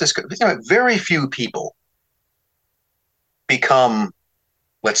 there's always this, very few people become,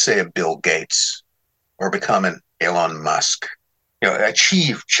 let's say, a Bill Gates or become an Elon Musk,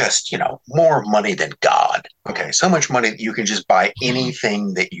 achieve just, more money than God. Okay. So much money that you can just buy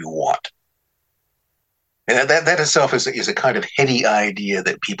anything that you want. And that itself is a kind of heady idea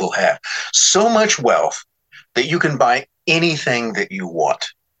that people have. So much wealth that you can buy anything that you want,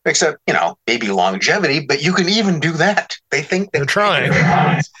 except, maybe longevity, but you can even do that. They think they're trying.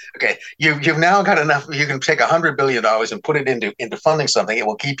 Okay. You've now got enough. You can take $100 billion and put it into funding something. It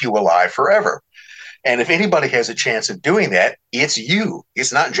will keep you alive forever. And if anybody has a chance of doing that, it's you.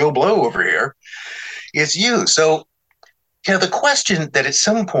 It's not Joe Blow over here. It's you. So, the question that at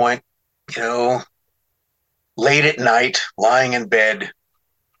some point, late at night, lying in bed,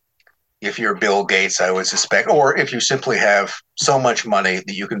 if you're Bill Gates, I would suspect, or if you simply have so much money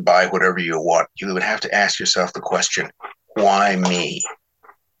that you can buy whatever you want, you would have to ask yourself the question, Why me?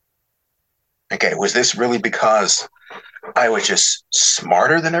 Okay, was this really because I was just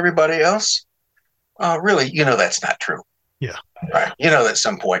smarter than everybody else? Really, that's not true. Yeah. Right? At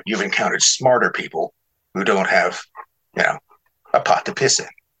some point you've encountered smarter people who don't have, a pot to piss in.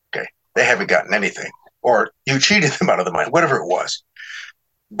 Okay. They haven't gotten anything. Or you cheated them out of the money, whatever it was.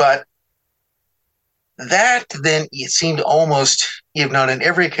 But that then it seemed almost, if not in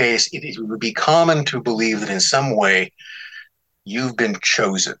every case, it would be common to believe that in some way you've been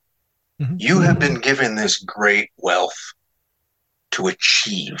chosen. Mm-hmm. You have been given this great wealth to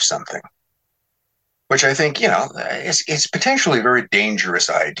achieve something, which I think, it's potentially a very dangerous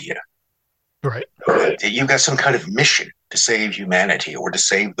idea. Right. You've got some kind of mission to save humanity or to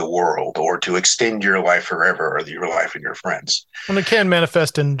save the world or to extend your life forever or your life and your friends. And it can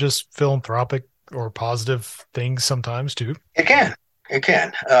manifest in just philanthropic or positive things sometimes too. It can.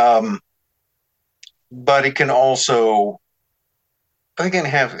 But it can also, again,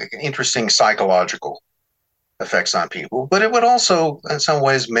 have interesting psychological effects on people. But it would also, in some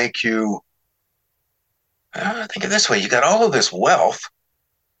ways, make you, think of it this way. You got all of this wealth,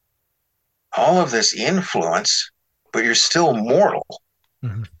 all of this influence, but you're still mortal.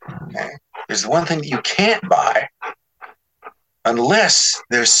 Mm-hmm. Okay? There's the one thing that you can't buy unless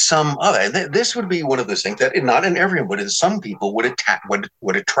there's some other. This would be one of those things that not in everyone, but in some people would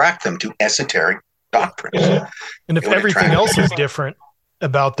attract them to esoteric doctrines. Yeah. And if everything else is different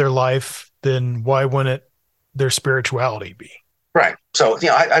about their life, then why wouldn't their spirituality be? Right. So,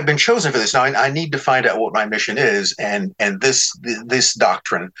 I've been chosen for this. Now I need to find out what my mission is. And this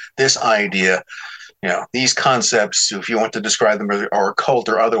doctrine, this idea, these concepts, if you want to describe them or occult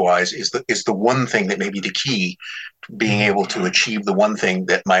or otherwise, is the one thing that may be the key to being able to achieve the one thing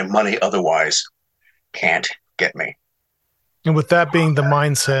that my money otherwise can't get me. And with that being the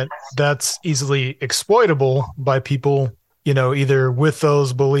mindset, that's easily exploitable by people, either with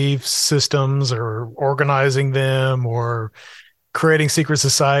those belief systems or organizing them or creating secret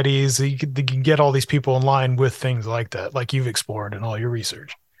societies. You can get all these people in line with things like that, like you've explored in all your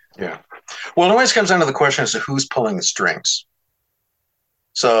research. Yeah. Well, it always comes down to the question as to who's pulling the strings.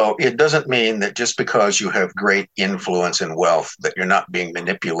 So it doesn't mean that just because you have great influence and wealth that you're not being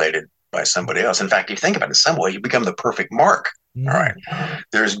manipulated by somebody else. In fact, if you think about it in some way, you become the perfect mark. Mm. All right.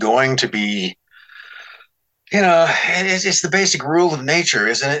 There's going to be, it's the basic rule of nature,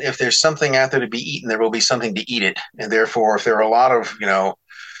 isn't it? If there's something out there to be eaten, there will be something to eat it. And therefore, if there are a lot of,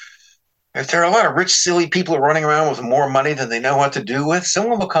 if there are a lot of rich, silly people running around with more money than they know what to do with,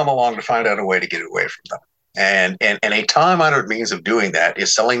 someone will come along to find out a way to get it away from them. And a time-honored means of doing that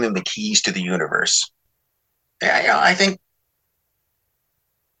is selling them the keys to the universe. I think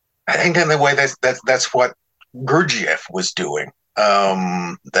in the way that's what Gurdjieff was doing.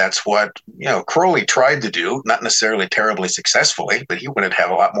 That's what Crowley tried to do, not necessarily terribly successfully, but he wanted to have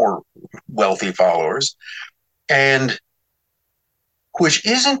a lot more wealthy followers, and which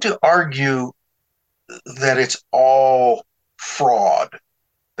isn't to argue that it's all fraud,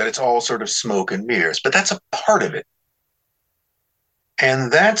 that it's all sort of smoke and mirrors, but that's a part of it.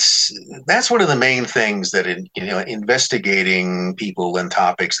 And that's one of the main things that investigating people and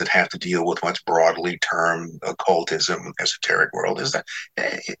topics that have to deal with what's broadly termed occultism, esoteric world, is that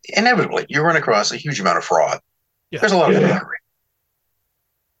inevitably you run across a huge amount of fraud. Yeah. There's a lot of fakery.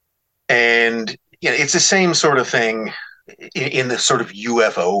 And it's the same sort of thing in the sort of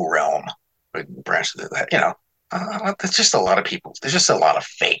UFO realm, branch of that. There's just a lot of people. There's just a lot of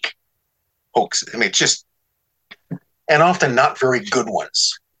fake hoaxes. I mean, it's just, and often not very good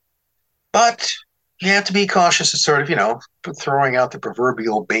ones. But you have to be cautious of sort of, throwing out the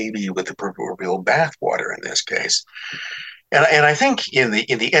proverbial baby with the proverbial bathwater in this case. And I think in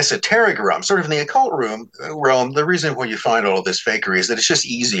the esoteric realm, sort of in the occult realm, the reason why you find all of this fakery is that it's just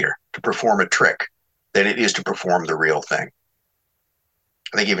easier to perform a trick than it is to perform the real thing.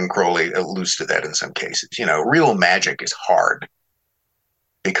 I think even Crowley alludes to that in some cases. Real magic is hard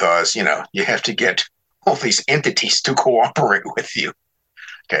because, you have to get all these entities to cooperate with you.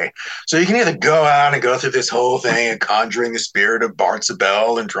 Okay. So you can either go out and go through this whole thing and conjuring the spirit of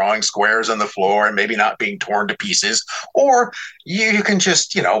Bartzabel and drawing squares on the floor and maybe not being torn to pieces, or you can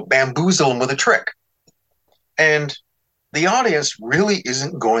just, bamboozle them with a trick. And the audience really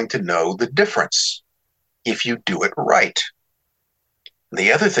isn't going to know the difference if you do it right.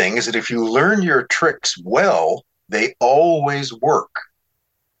 The other thing is that if you learn your tricks well, they always work.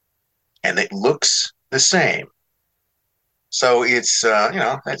 And it looks the same. So it's,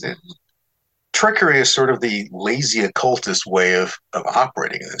 trickery is sort of the lazy occultist way of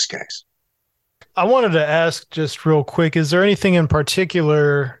operating in this case. I wanted to ask just real quick, is there anything in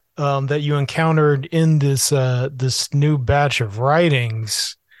particular that you encountered in this new batch of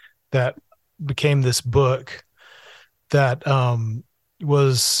writings that became this book that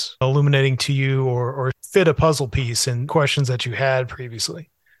was illuminating to you or fit a puzzle piece in questions that you had previously?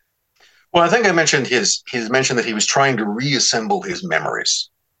 Well, I think I mentioned his mention that he was trying to reassemble his memories,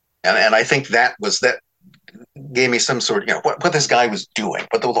 and I think that gave me some sort of, what this guy was doing,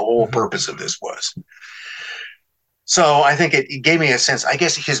 what the whole purpose of this was. So I think it gave me a sense, I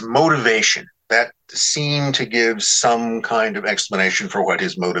guess, his motivation. That seemed to give some kind of explanation for what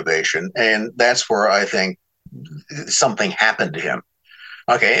his motivation, and that's where I think something happened to him.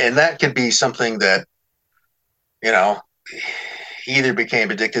 Okay, and that could be something that, he either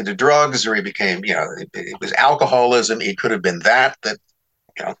became addicted to drugs or he became, it was alcoholism. It could have been that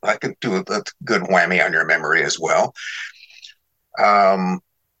I could do a good whammy on your memory as well. But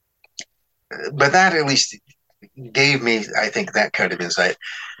that at least gave me, I think, that kind of insight.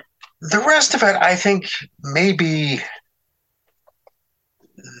 The rest of it, I think maybe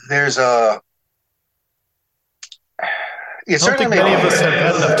there's a... I don't think many of us have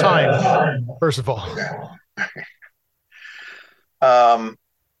had enough time, first of all. And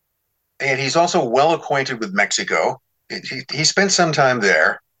he's also well acquainted with Mexico. He spent some time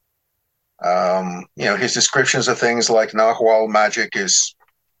there. His descriptions of things like Nahual magic is,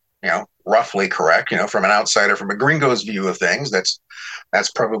 roughly correct. From an outsider, from a gringo's view of things, that's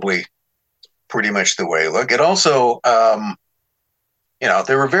probably pretty much the way it looked. It also,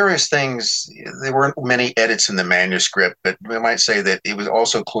 there were various things. There weren't many edits in the manuscript, but we might say that it was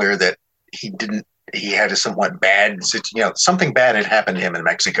also clear that he had a somewhat bad, something bad had happened to him in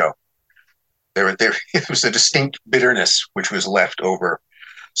Mexico. There was a distinct bitterness which was left over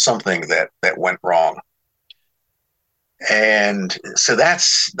something that went wrong. And so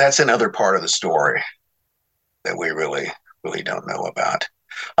that's another part of the story that we really, really don't know about.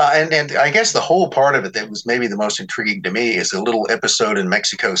 And I guess the whole part of it that was maybe the most intriguing to me is a little episode in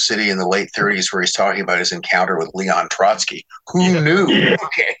Mexico City in the late 30s where he's talking about his encounter with Leon Trotsky. Who knew? Yeah.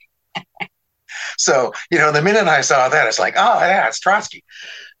 Okay. So, the minute I saw that, it's like, oh, yeah, it's Trotsky.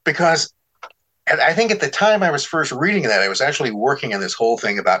 Because I think at the time I was first reading that, I was actually working on this whole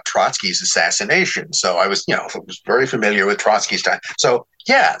thing about Trotsky's assassination. So I was, was very familiar with Trotsky's time. So,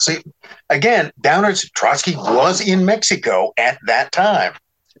 yeah. So, again, Downard's Trotsky was in Mexico at that time.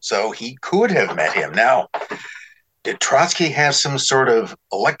 So he could have met him. Now, did Trotsky have some sort of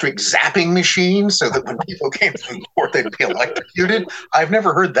electric zapping machine so that when people came to the door, they'd be electrocuted? I've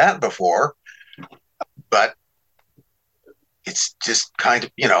never heard that before. But it's just kind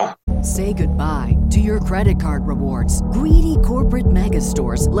of, Say goodbye to your credit card rewards. Greedy corporate mega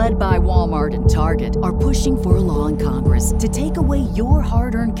stores, led by Walmart and Target, are pushing for a law in Congress to take away your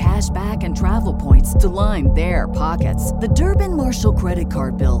hard-earned cash back and travel points to line their pockets. The Durbin-Marshall credit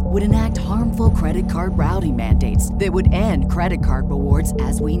card bill would enact harmful credit card routing mandates that would end credit card rewards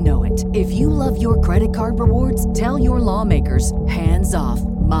as we know it. If you love your credit card rewards, tell your lawmakers, hands off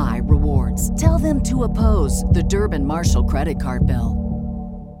my rewards. Tell them to oppose the Durbin-Marshall credit card bill.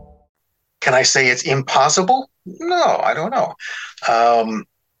 Can I say it's impossible? No, I don't know.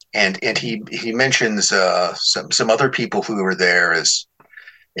 And he mentions some other people who were there as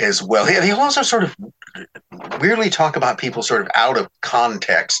well. He also sort of weirdly talk about people sort of out of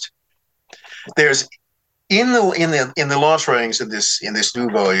context. There's in the lost writings in this new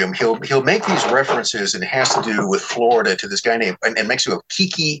volume, he'll make these references, and it has to do with Florida, to this guy named in Mexico,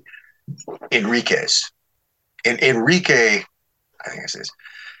 Kiki Enriquez. And Enrique, I think it is.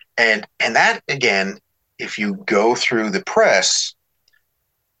 And that, again, if you go through the press,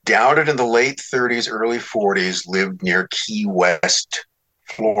 Downard in the late 30s, early 40s lived near Key West,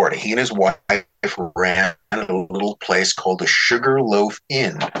 Florida. He and his wife ran a little place called the Sugarloaf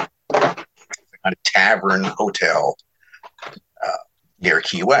Inn, a tavern hotel near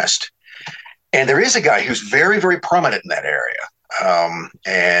Key West. And there is a guy who's very, very prominent in that area.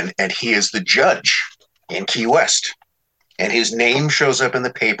 And he is the judge in Key West. And his name shows up in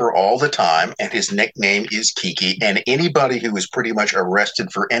the paper all the time, and his nickname is Kiki. And anybody who is pretty much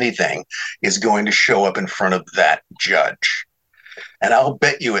arrested for anything is going to show up in front of that judge. And I'll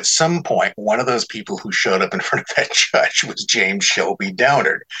bet you at some point, one of those people who showed up in front of that judge was James Shelby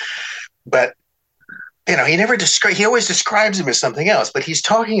Downard. But he never he always describes him as something else, but he's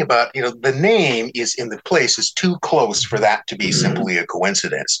talking about, the name is in the place is too close for that to be simply a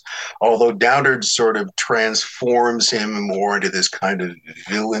coincidence. Although Downard sort of transforms him more into this kind of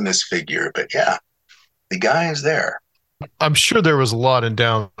villainous figure. But yeah, the guy is there. I'm sure there was a lot in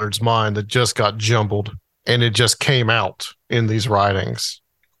Downard's mind that just got jumbled and it just came out in these writings.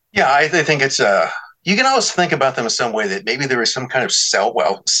 Yeah, I think it's you can always think about them in some way that maybe there is some kind of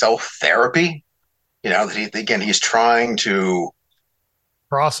self therapy. That he's trying to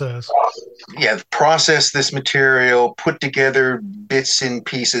Process. process this material, put together bits and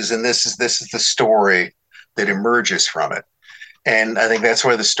pieces, and this is the story that emerges from it. And I think that's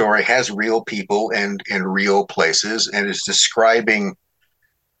why the story has real people and real places, and is describing.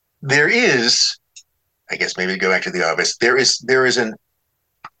 There is, I guess, maybe to go back to the obvious. There is a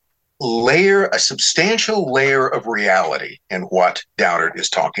substantial layer of reality in what Downard is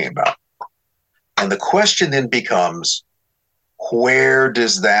talking about, and the question then becomes, where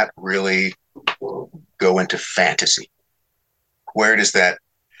does that really go into fantasy? Where does that?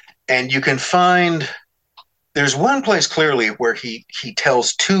 And you can find. There's one place clearly where he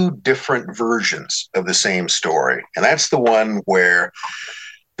tells two different versions of the same story. And that's the one where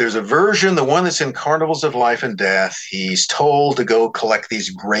there's a version, the one that's in Carnivals of Life and Death. He's told to go collect these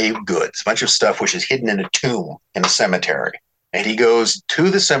grave goods, a bunch of stuff which is hidden in a tomb in a cemetery. And he goes to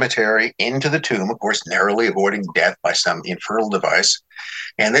the cemetery, into the tomb, of course, narrowly avoiding death by some infernal device.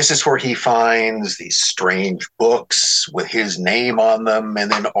 And this is where he finds these strange books with his name on them. And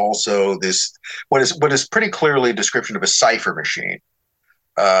then also this, what is pretty clearly a description of a cipher machine,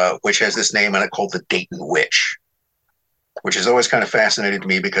 which has this name on it called the Dayton Witch, which has always kind of fascinated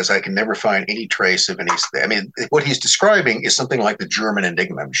me because I can never find any trace of any. I mean, what he's describing is something like the German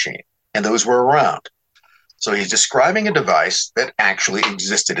Enigma machine, and those were around. So he's describing a device that actually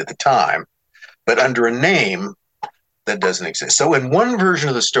existed at the time, but under a name that doesn't exist. So in one version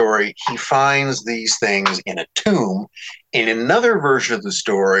of the story, he finds these things in a tomb. In another version of the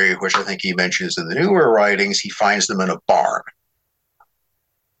story, which I think he mentions in the newer writings, he finds them in a barn.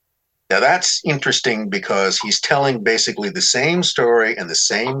 Now that's interesting because he's telling basically the same story and the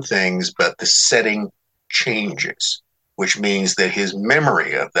same things, but the setting changes, which means that his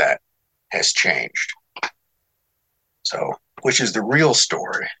memory of that has changed. So, which is the real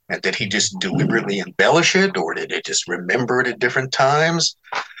story? And did he just deliberately embellish it, or did it just remember it at different times?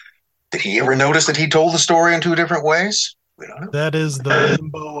 Did he ever notice that he told the story in two different ways? We don't know. That is the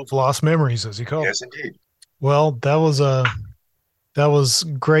limbo of lost memories, as he called it. Yes, indeed. Well, that was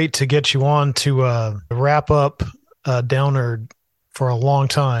great to get you on to wrap up Downard for a long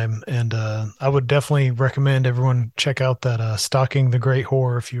time, and I would definitely recommend everyone check out that Stalking the Great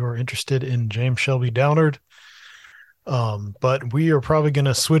Horror if you are interested in James Shelby Downard. But we are probably going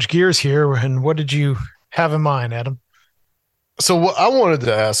to switch gears here. And what did you have in mind, Adam? So what I wanted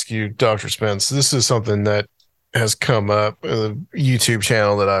to ask you, Dr. Spence, this is something that has come up in the YouTube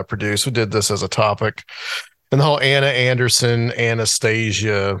channel that I produce. We did this as a topic, and the whole Anna Anderson,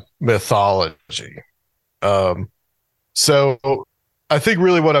 Anastasia mythology. So I think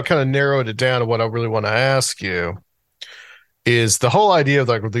really what I've kind of narrowed it down to what I really want to ask you is the whole idea of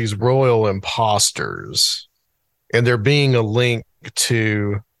like these royal imposters and there being a link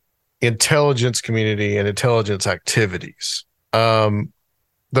to intelligence community and intelligence activities.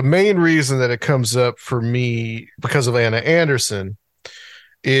 The main reason that it comes up for me because of Anna Anderson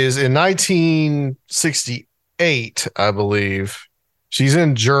is in 1968, I believe, she's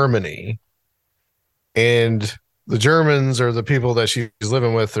in Germany, and the Germans or the people that she's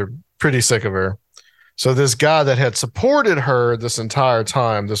living with are pretty sick of her. So this guy that had supported her this entire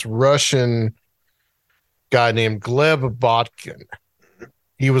time, this Russian guy named Gleb Botkin.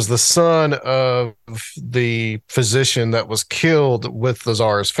 He was the son of the physician that was killed with the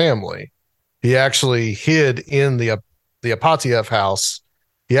Tsar's family. He actually hid in the Apatiev house.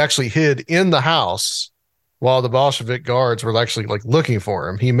 He actually hid in the house while the Bolshevik guards were actually like looking for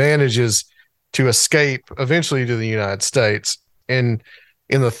him. He manages to escape eventually to the United States. And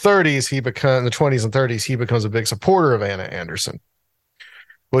in the 30s, the 20s and 30s, he becomes a big supporter of Anna Anderson.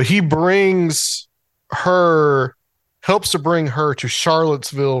 Well, he helps to bring her to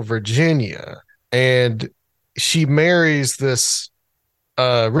Charlottesville, Virginia, and she marries this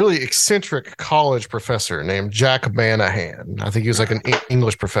really eccentric college professor named Jack Manahan. I think he was like an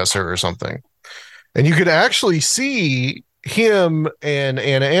English professor or something. And you could actually see him and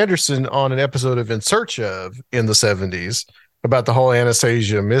Anna Anderson on an episode of In Search Of in the 70s about the whole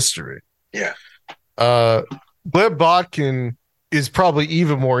Anastasia mystery. Yeah. Gleb Botkin is probably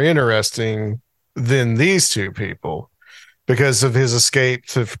even more interesting than these two people because of his escape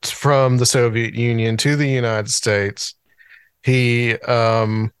from the Soviet Union to the United States. He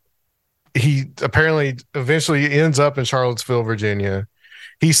apparently eventually ends up in Charlottesville, Virginia.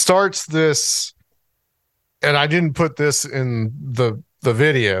 He starts this, and I didn't put this in the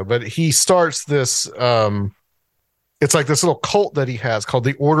video, but he starts this, it's like this little cult that he has called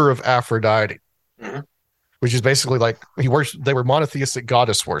the Order of Aphrodite. Mm-hmm. which is basically like they were monotheistic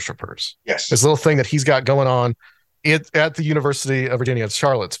goddess worshippers. Yes. This little thing that he's got going on at the University of Virginia at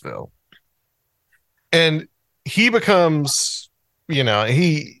Charlottesville. And he becomes, he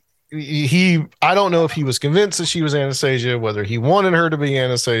I don't know if he was convinced that she was Anastasia, whether he wanted her to be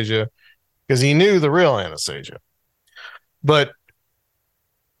Anastasia, because he knew the real Anastasia. But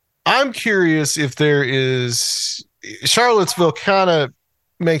I'm curious if there is Charlottesville kind of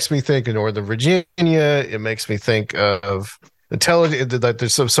makes me think of Northern Virginia. It makes me think of intelligence, that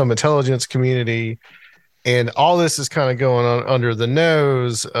there's some intelligence community, and all this is kind of going on under the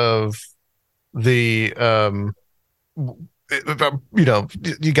nose of the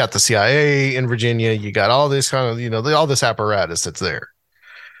you got the CIA in Virginia, you got all this kind of all this apparatus that's there,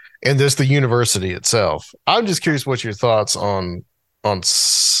 and there's the university itself. I'm just curious what your thoughts on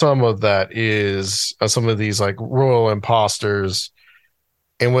some of that is, some of these like royal imposters,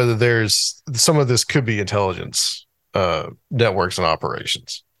 and whether there's some of this could be intelligence networks and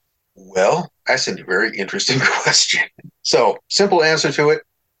operations. Well, that's a very interesting question. So, simple answer to it,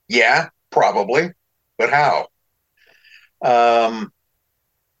 yeah, probably, but how?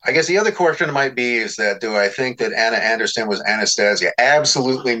 I guess the other question might be is that, do I think that Anna Anderson was Anastasia?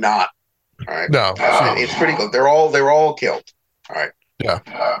 Absolutely not. All right. No, it's pretty good. They're all killed. All right. Yeah.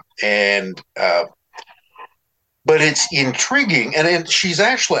 But it's intriguing, and she's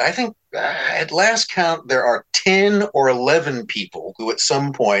actually, I think, at last count, there are 10 or 11 people who, at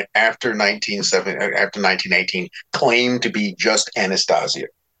some point after 1918, claimed to be just Anastasia.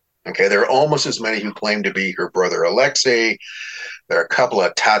 Okay, there are almost as many who claim to be her brother Alexei. There are a couple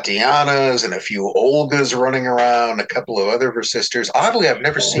of Tatianas and a few Olgas running around, a couple of other of her sisters. Oddly, I've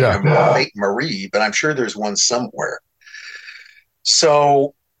never seen a fake Marie, but I'm sure there's one somewhere.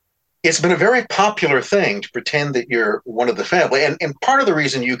 So it's been a very popular thing to pretend that you're one of the family. And part of the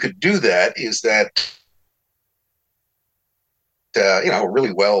reason you could do that is that,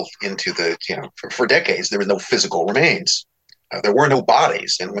 really well into the, for decades, there were no physical remains. There were no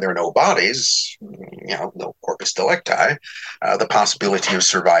bodies. And when there are no bodies, no corpus delicti, the possibility of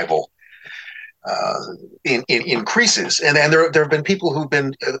survival increases. And there have been people who've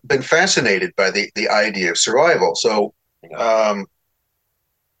been fascinated by the idea of survival. So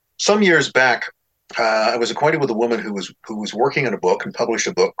some years back, I was acquainted with a woman who was working on a book and published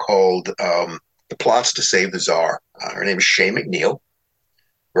a book called The Plots to Save the Tsar. Her name is Shay McNeil.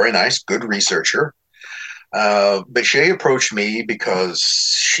 Very nice, good researcher. But Shay approached me because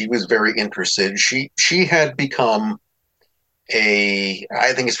she was very interested. She had become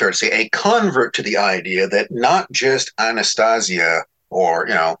I think it's fair to say, a convert to the idea that not just Anastasia or,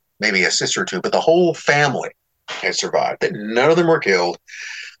 maybe a sister or two, but the whole family had survived, that none of them were killed.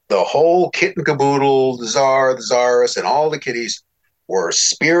 The whole kit and caboodle, the Tsar, the Tsaress, and all the kiddies were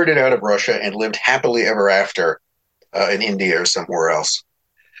spirited out of Russia and lived happily ever after in India or somewhere else.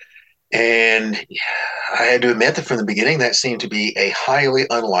 And I had to admit that from the beginning, that seemed to be a highly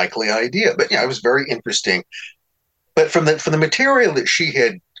unlikely idea. But it was very interesting. But from the material that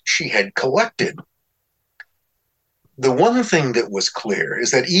she had collected, the one thing that was clear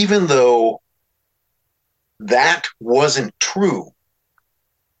is that even though that wasn't true,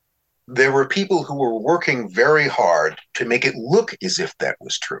 there were people who were working very hard to make it look as if that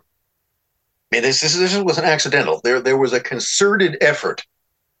was true. I mean, this wasn't accidental. There was a concerted effort,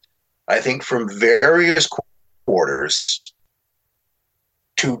 I think, from various quarters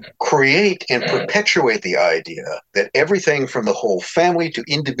to create and perpetuate the idea that everything from the whole family to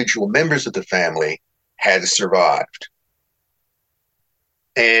individual members of the family had survived.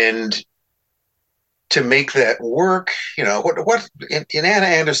 And to make that work, what in Anna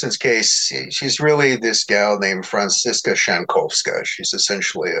Anderson's case, she's really this gal named Franziska Szankowska. She's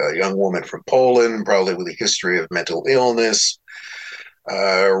essentially a young woman from Poland, probably with a history of mental illness,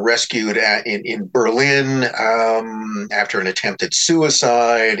 rescued in Berlin after an attempted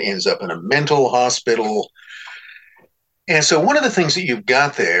suicide, ends up in a mental hospital. And so one of the things that you've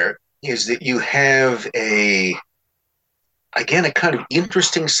got there is that you have a kind of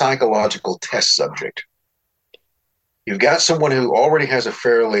interesting psychological test subject. You've got someone who already has a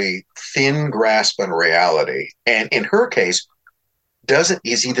fairly thin grasp on reality, and in her case,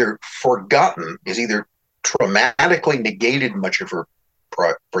 is either forgotten, is either traumatically negated much of her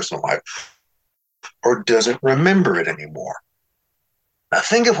personal life, or doesn't remember it anymore. Now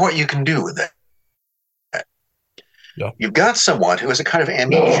think of what you can do with that. Yeah. You've got someone who has a kind of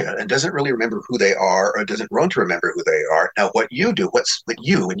amnesia and doesn't really remember who they are, or doesn't want to remember who they are. Now what you do,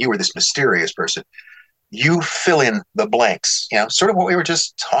 you are this mysterious person, you fill in the blanks, sort of what we were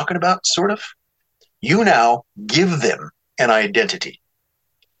just talking about, sort of. You now give them an identity.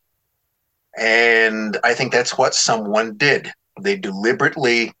 And I think that's what someone did. They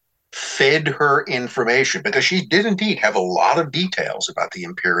deliberately fed her information because she did indeed have a lot of details about the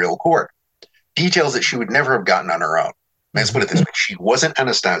imperial court, details that she would never have gotten on her own. Let's put it this way. She wasn't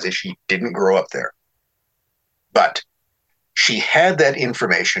Anastasia. She didn't grow up there. But she had that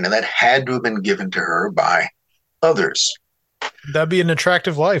information, and that had to have been given to her by others. That'd be an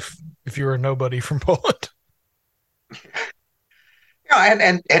attractive life if you were a nobody from Poland. Yeah,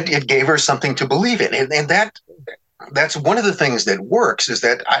 and it gave her something to believe in. And that's one of the things that works, is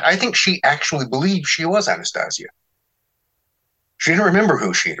that I think she actually believed she was Anastasia. She didn't remember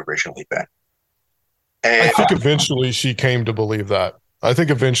who she had originally been. And I think eventually she came to believe that. I think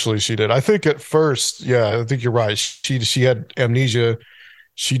eventually she did. I think at first, yeah, I think you're right. She had amnesia.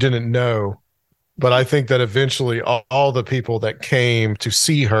 She didn't know. But I think that eventually all the people that came to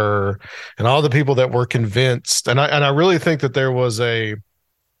see her and all the people that were convinced, and I really think that there was a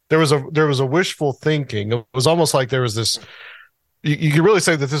wishful thinking. It was almost like there was this, you could really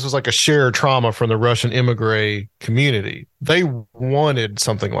say that this was like a shared trauma from the Russian immigrant community. They wanted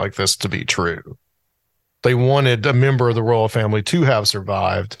something like this to be true. They wanted a member of the royal family to have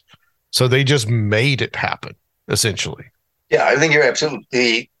survived. So they just made it happen, essentially. Yeah, I think you're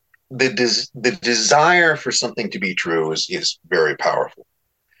absolutely, the desire for something to be true is very powerful.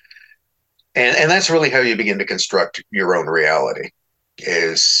 And that's really how you begin to construct your own reality.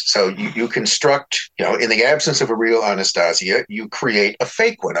 So you construct, in the absence of a real Anastasia, you create a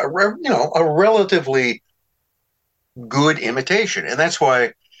fake one, a relatively good imitation. And that's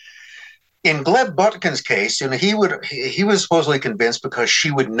why in Gleb Botkin's case, he was supposedly convinced because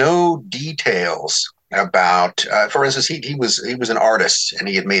she would know details about, for instance, he was an artist and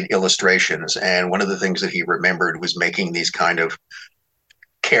he had made illustrations, and one of the things that he remembered was making these kind of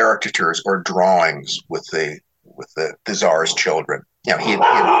caricatures or drawings with the Tsar's children. He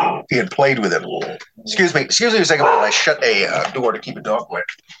had played with it. Excuse me a second while I shut a door to keep a dog away.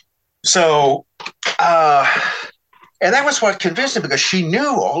 So, and that was what convinced him, because she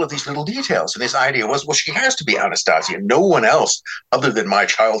knew all of these little details. And his idea was, well, she has to be Anastasia. No one else other than my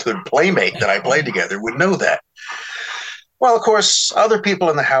childhood playmate that I played together would know that. Well, of course, other people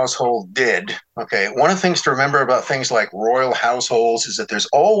in the household did. Okay, one of the things to remember about things like royal households is that there's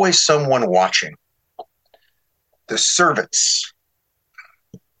always someone watching. The servants,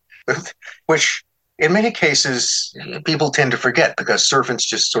 which in many cases people tend to forget because servants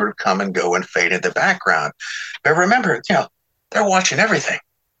just sort of come and go and fade in the background. But remember, they're watching everything.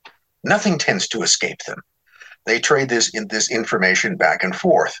 Nothing tends to escape them. They trade this information back and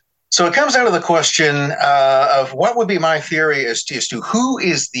forth. So it comes down to the question of what would be my theory as to who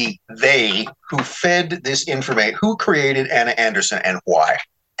is the they who fed this information, who created Anna Anderson and why.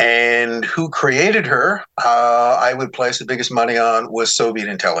 And who created her, I would place the biggest money on, was Soviet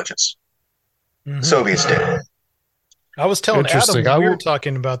intelligence. Mm-hmm. Soviets did. I was telling Adam when we were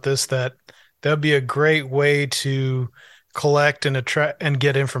talking about this that would be a great way to collect and attract and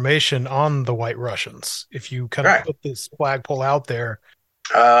get information on the White Russians. If you kind of put this flagpole out there.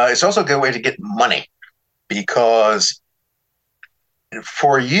 It's also a good way to get money, because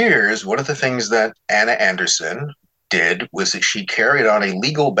for years, one of the things that Anna Anderson did was that she carried on a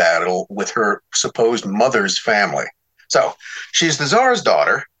legal battle with her supposed mother's family. So she's the Tsar's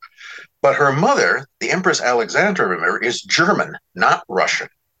daughter, but her mother, the Empress Alexandra, remember, is German, not Russian.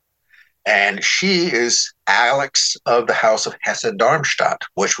 And she is Alex of the House of Hesse-Darmstadt,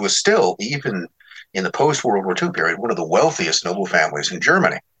 which was still, even in the post-World War II period, one of the wealthiest noble families in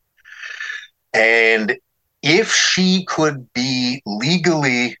Germany. And if she could be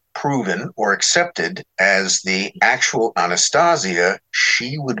legally proven or accepted as the actual Anastasia,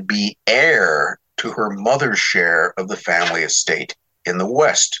 she would be heir to her mother's share of the family estate in the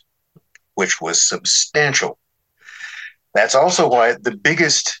West, which was substantial. That's also why the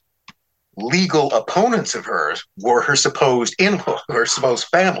biggest legal opponents of hers were her supposed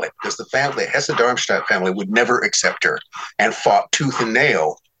family, because the Hesse-Darmstadt family would never accept her and fought tooth and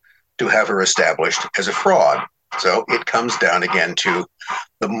nail to have her established as a fraud. So it comes down again to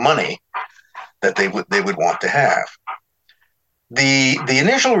the money that they would want to have. The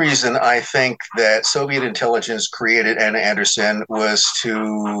initial reason I think that Soviet intelligence created Anna Anderson was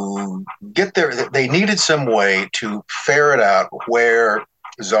to get they needed some way to ferret out where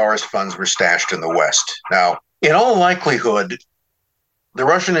Tsar's funds were stashed in the West. Now, in all likelihood, the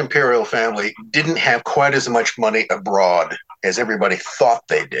Russian imperial family didn't have quite as much money abroad as everybody thought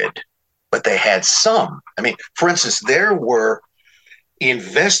they did, but they had some. I mean, for instance, there were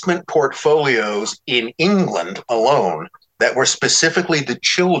investment portfolios in England alone that were specifically the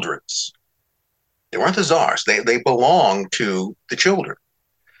children's. They weren't the Tsar's. They belonged to the children.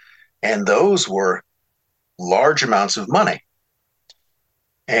 And those were large amounts of money.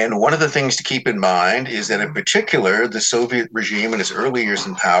 And one of the things to keep in mind is that, in particular, the Soviet regime in its early years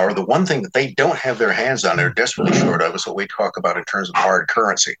in power, the one thing that they don't have their hands on, they're desperately short of, is what we talk about in terms of hard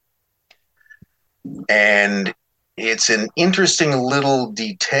currency. And it's an interesting little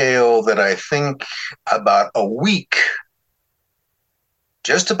detail that I think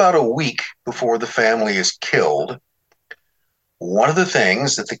just about a week before the family is killed, one of the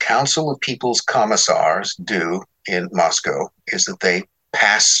things that the Council of People's Commissars do in Moscow is that they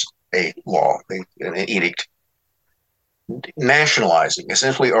pass a law, an edict, nationalizing,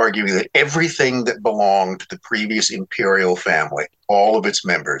 essentially arguing that everything that belonged to the previous imperial family, all of its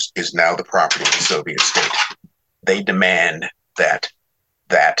members, is now the property of the Soviet state. They demand that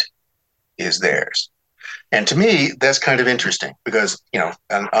that is theirs. And to me, that's kind of interesting because,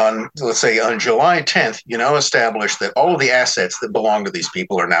 let's say on July 10th, establish that all of the assets that belong to these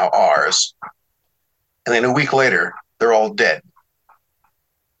people are now ours. And then a week later, they're all dead.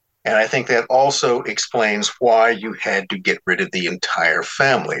 And I think that also explains why you had to get rid of the entire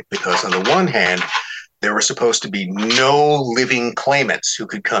family, because on the one hand, there were supposed to be no living claimants who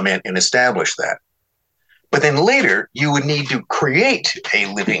could come in and establish that. But then later, you would need to create a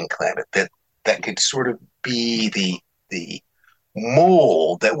living claimant that could sort of be the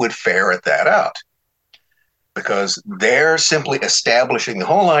mold that would ferret that out. Because they're simply establishing the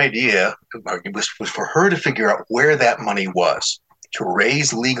whole idea was for her to figure out where that money was, to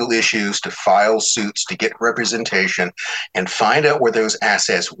raise legal issues, to file suits, to get representation, and find out where those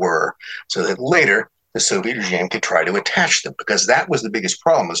assets were, so that later the Soviet regime could try to attach them, because that was the biggest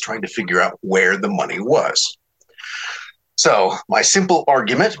problem, was trying to figure out where the money was. So my simple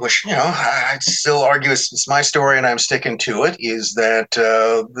argument, which, I still argue it's my story and I'm sticking to it, is that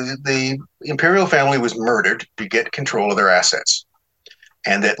the imperial family was murdered to get control of their assets.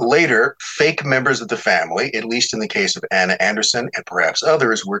 And that later, fake members of the family, at least in the case of Anna Anderson and perhaps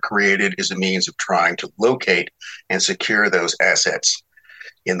others, were created as a means of trying to locate and secure those assets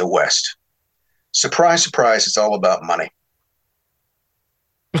in the West. Surprise, surprise, it's all about money.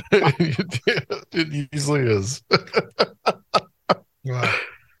 It usually is. Wow.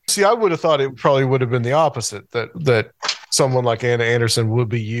 See, I would have thought it probably would have been the opposite, that someone like Anna Anderson would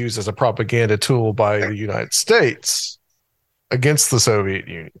be used as a propaganda tool by the United States against the Soviet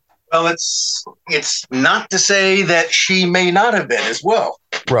Union. Well, it's not to say that she may not have been as well.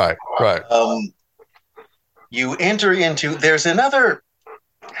 Right. You enter into, there's another,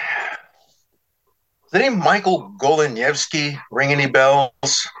 does the name Michael Goleniewski ring any bells?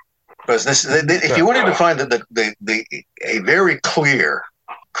 Because if you wanted to find a very clear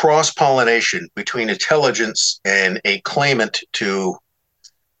cross-pollination between intelligence and a claimant to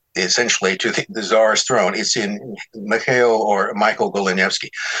essentially to the Tsar's throne, it's in Michael Goleniewski.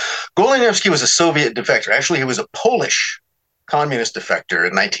 Goleniewski was a Soviet defector. Actually, he was a Polish communist defector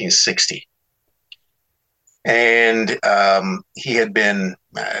in 1960. And he had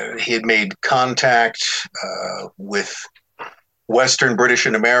made contact with Western, British,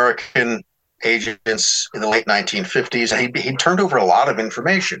 and American agents in the late 1950s. He turned over a lot of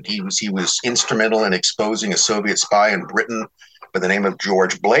information. He was instrumental in exposing a Soviet spy in Britain by the name of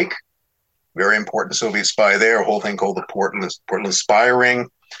George Blake. Very important Soviet spy there. A whole thing called the Portland Spy Ring.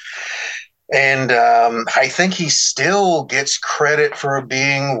 And I think he still gets credit for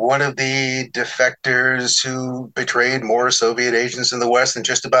being one of the defectors who betrayed more Soviet agents in the West than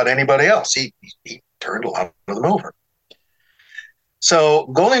just about anybody else. He turned a lot of them over. So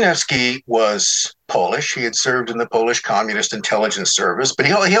Goleniewski was Polish. He had served in the Polish Communist Intelligence Service, but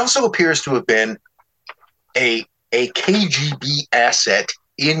he also appears to have been a KGB asset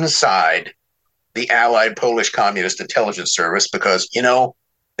inside the Allied Polish Communist Intelligence Service because,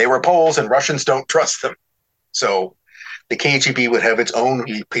 they were Poles and Russians don't trust them. So the KGB would have its own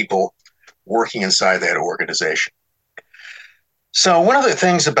people working inside that organization. So one of the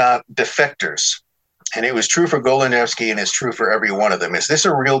things about defectors, and it was true for Goleniewski and it's true for every one of them, is this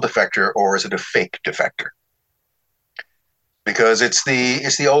a real defector or is it a fake defector? Because it's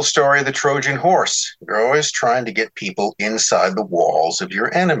the old story of the Trojan horse. You're always trying to get people inside the walls of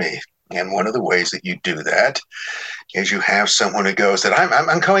your enemy. And one of the ways that you do that is you have someone who goes that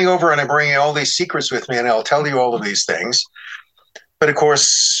I'm coming over and I'm bringing all these secrets with me and I'll tell you all of these things. But of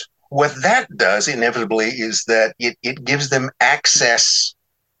course, what that does inevitably is that it gives them access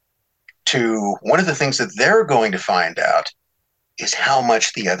to one of the things that they're going to find out is how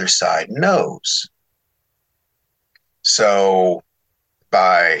much the other side knows. So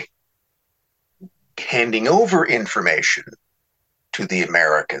by handing over information to the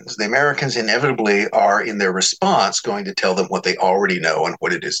Americans. The Americans inevitably are, in their response, going to tell them what they already know and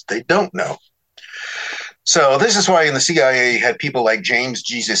what it is they don't know. So this is why in the CIA had people like James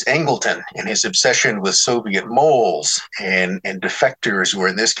Jesus Angleton and his obsession with Soviet moles and defectors, who are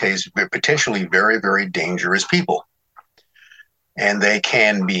in this case potentially very, very dangerous people. And they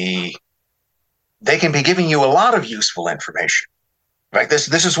can be giving you a lot of useful information. In fact,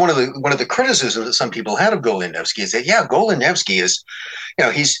 this is one of the criticisms that some people had of Golinevsky, is that Golinevsky is,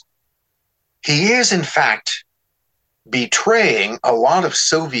 he is in fact betraying a lot of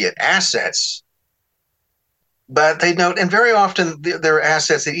Soviet assets. But they note, and very often there are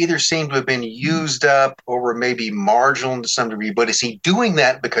assets that either seem to have been used up or were maybe marginal to some degree. But is he doing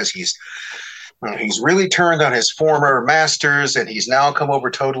that because he's really turned on his former masters and he's now come over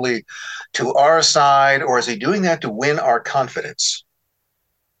totally to our side? Or is he doing that to win our confidence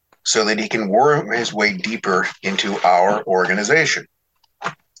so that he can worm his way deeper into our organization?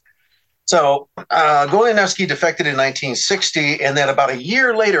 So Golinevsky defected in 1960, and then about a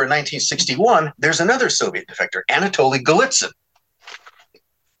year later, in 1961, there's another Soviet defector, Anatoly Golitsyn.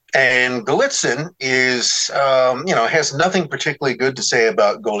 And Golitsyn is, has nothing particularly good to say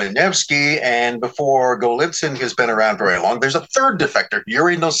about Golinevsky. And before Golitsyn has been around very long, there's a third defector,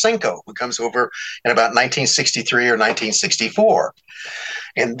 Yuri Nosenko, who comes over in about 1963 or 1964.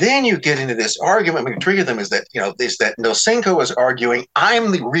 And then you get into this argument. I mean, three of them is that Nosenko is arguing,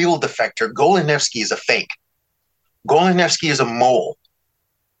 I'm the real defector. Golinevsky is a fake. Golinevsky is a mole.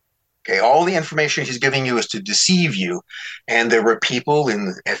 Okay, all the information he's giving you is to deceive you. And there were people in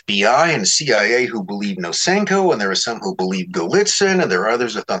the FBI and CIA who believed Nosenko, and there were some who believed Golitsyn, and there are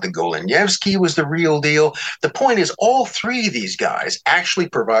others that thought that Golinevsky was the real deal. The point is, all three of these guys actually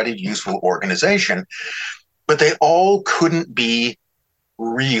provided useful organization, but they all couldn't be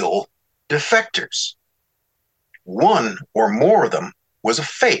real defectors. One or more of them was a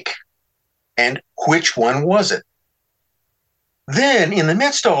fake. And which one was it? Then, in the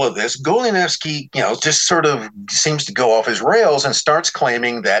midst of all of this, Golinevsky, just sort of seems to go off his rails and starts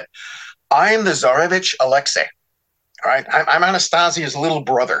claiming that I'm the Tsarevich Alexei. All right, I'm Anastasia's little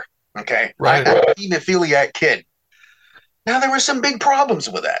brother. Okay, right. I'm a hemophiliac kid. Now, there were some big problems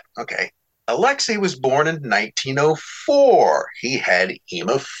with that. Okay, Alexei was born in 1904. He had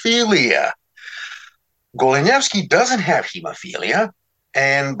hemophilia. Golinevsky doesn't have hemophilia,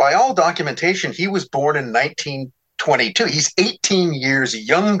 and by all documentation, he was born in 1922. He's 18 years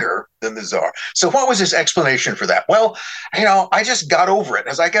younger than the Tsar. So what was his explanation for that? Well, I just got over it.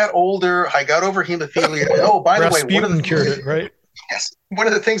 As I got older, I got over hemophilia. Oh, by the way, Rasputin cured it, right? Yes. One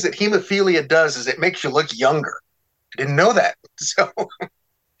of the things that hemophilia does is it makes you look younger. Didn't know that. So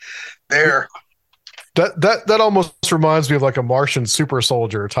there. That almost reminds me of like a Martian super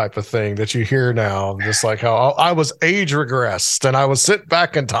soldier type of thing that you hear now, just like how I was age regressed and I was sent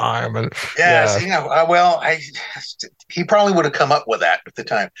back in time. And yes, he probably would have come up with that at the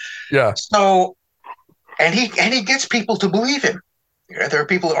time. Yeah. So, and he gets people to believe him. There are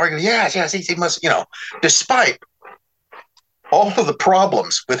people that argue, yes, he must, despite all of the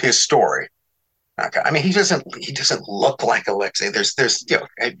problems with his story. Okay, I mean, he doesn't look like Alexei.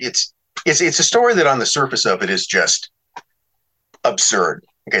 It's a story that on the surface of it is just absurd.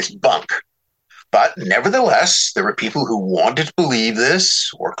 Okay, it's bunk. But nevertheless, there were people who wanted to believe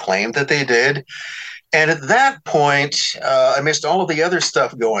this or claimed that they did. And at that point, amidst all of the other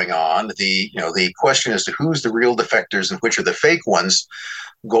stuff going on, the question as to who's the real defectors and which are the fake ones,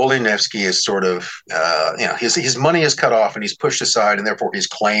 Golinevsky is sort of, his money is cut off and he's pushed aside, and therefore his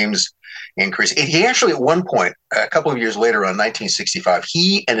claims increase. He actually, at one point, a couple of years later, on 1965,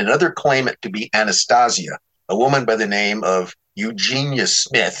 he and another claimant to be Anastasia, a woman by the name of Eugenia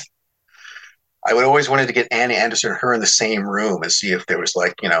Smith. I would always wanted to get Annie Anderson and her in the same room and see if there was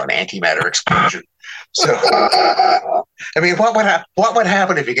an antimatter explosion. So, I mean, what would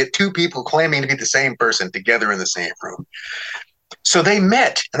happen if you get two people claiming to be the same person together in the same room? So they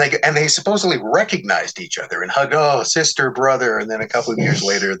met, and they supposedly recognized each other and hugged, oh, sister, brother. And then a couple of years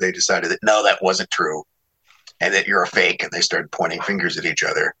later, they decided that, no, that wasn't true, and that you're a fake. And they started pointing fingers at each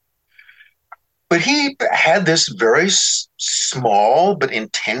other. But he had this very small but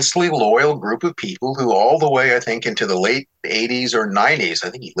intensely loyal group of people who all the way, I think, into the late 80s or 90s, I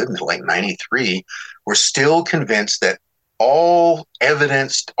think he lived until like 93, were still convinced that all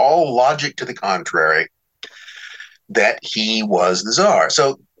evidence, all logic to the contrary, that he was the Tsar.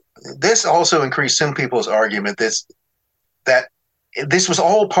 So this also increased some people's argument that this was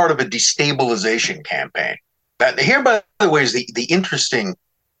all part of a destabilization campaign. Now, here, by the way, is the interesting,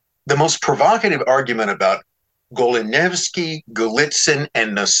 the most provocative argument about Golinevsky, Golitsyn,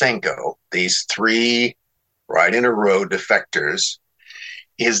 and Nosenko, these three right in a row defectors,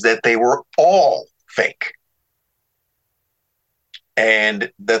 is that they were all fake.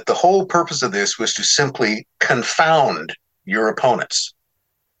 And that the whole purpose of this was to simply confound your opponents.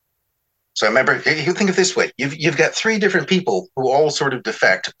 So remember, you think of it this way. You've got three different people who all sort of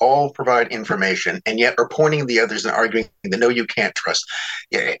defect, all provide information, and yet are pointing the others and arguing that, no, you can't trust.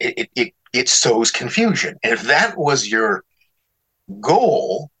 It sows confusion. And if that was your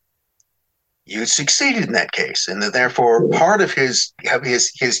goal, you succeeded in that case. And that therefore part of his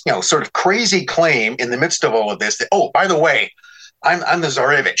sort of crazy claim in the midst of all of this that, oh, by the way, I'm the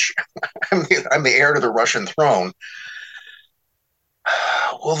Tsarevich. I'm the heir to the Russian throne.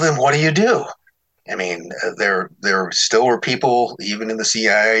 Well, then what do? I mean, there still were people, even in the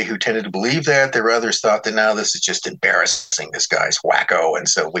CIA, who tended to believe that. There were others thought that, now this is just embarrassing. This guy's wacko, and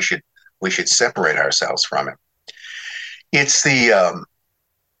so we should separate ourselves from him. It's the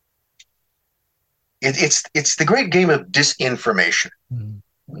it's the great game of disinformation,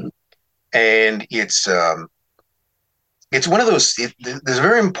 and it's one of those. There's a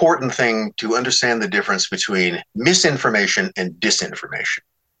very important thing to understand the difference between misinformation and disinformation.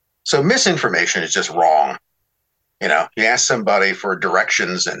 So misinformation is just wrong. You ask somebody for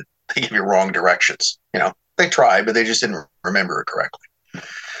directions and they give you wrong directions. They tried, but they just didn't remember it correctly.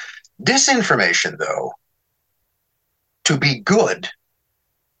 Disinformation, though, to be good,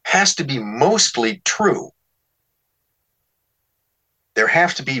 has to be mostly true. There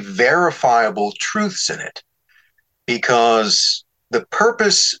have to be verifiable truths in it. Because the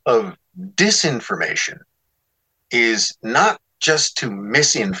purpose of disinformation is not just to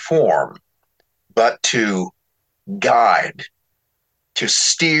misinform, but to guide, to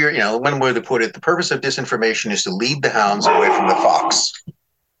steer. One way to put it, the purpose of disinformation is to lead the hounds away from the fox.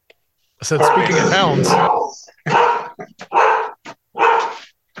 I said, speaking of hounds.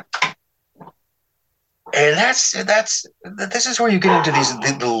 And this is where you get into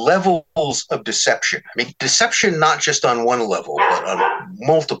the levels of deception. I mean, deception not just on one level, but on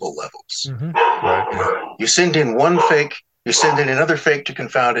multiple levels. Mm-hmm. Right. You send in one fake, you send in another fake to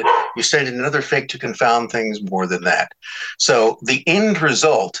confound it, you send in another fake to confound things more than that. So the end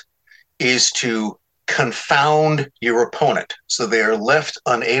result is to confound your opponent, so they are left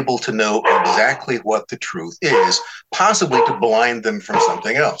unable to know exactly what the truth is, possibly to blind them from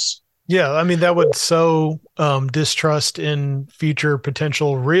something else. Yeah, I mean, that would sow distrust in future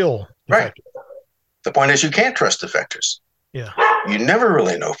potential real defectors. Right. The point is, you can't trust defectors. Yeah. You never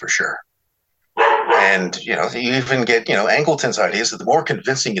really know for sure. And, you even get, Angleton's ideas that the more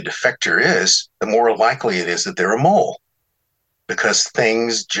convincing a defector is, the more likely it is that they're a mole. Because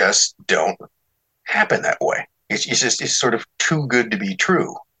things just don't happen that way. It's sort of too good to be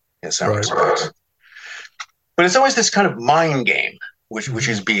true in some respects. But it's always this kind of mind game which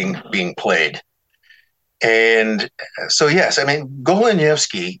is being played. And so, yes, I mean,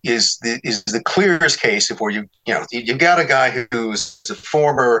 Goleniewski is the clearest case of where you've got a guy who's a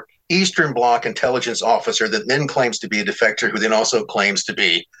former Eastern Bloc intelligence officer that then claims to be a defector, who then also claims to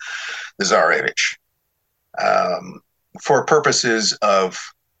be the Tsarevich, for purposes of,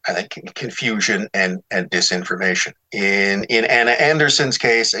 I think, confusion and disinformation. In Anna Anderson's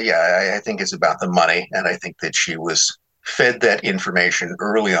case, I think it's about the money, and I think that she was fed that information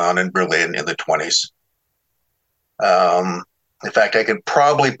early on in Berlin in the 1920s. In fact, I could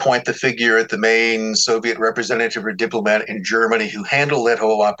probably point the figure at the main Soviet representative or diplomat in Germany who handled that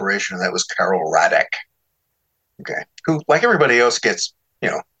whole operation, and that was Karl Radek. Okay, who, like everybody else, gets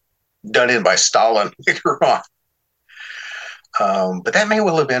done in by Stalin later on. But that may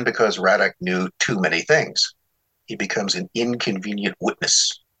well have been because Radek knew too many things. He becomes an inconvenient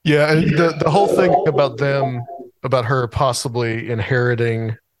witness. Yeah, and the whole thing about her possibly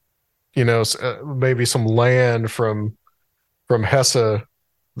inheriting, maybe some land from Hesse,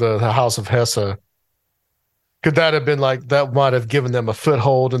 the House of Hesse. Could that have been that might have given them a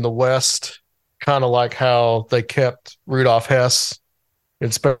foothold in the West, kind of like how they kept Rudolf Hess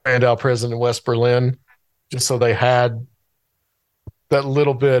in Spandau prison in West Berlin, just so they had that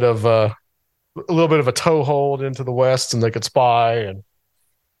little bit of a toehold into the West and they could spy. And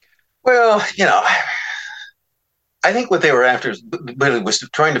well, I think what they were after was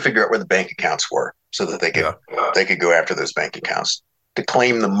trying to figure out where the bank accounts were, so that they could go after those bank accounts to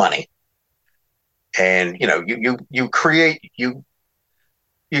claim the money. And you create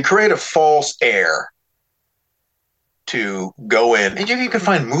a false heir to go in, and you can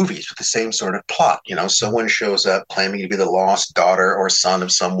find movies with the same sort of plot. Someone shows up claiming to be the lost daughter or son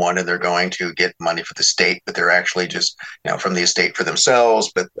of someone, and they're going to get money for the state, but they're actually just from the estate for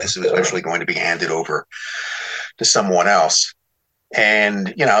themselves. But this is eventually going to be handed over to someone else. And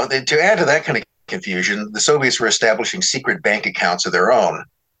to add to that kind of confusion, the Soviets were establishing secret bank accounts of their own.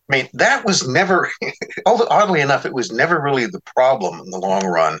 I mean, that was never, oddly enough, it was never really the problem in the long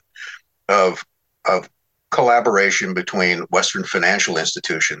run of collaboration between Western financial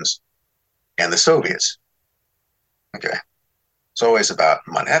institutions and the Soviets. Okay. It's always about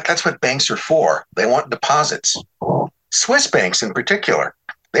money. That's what banks are for. They want deposits. Swiss banks in particular,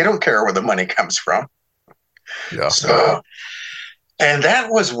 they don't care where the money comes from. Yeah. So, and that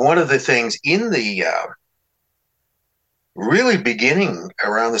was one of the things in the really beginning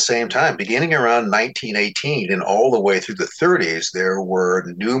around the same time, beginning around 1918 and all the way through the 30s, there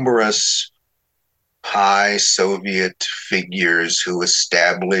were numerous high Soviet figures who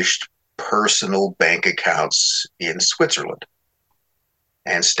established personal bank accounts in Switzerland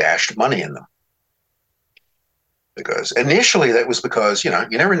and stashed money in them. Because initially that was because, you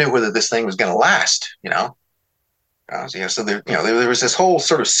never knew whether this thing was going to last, So there was this whole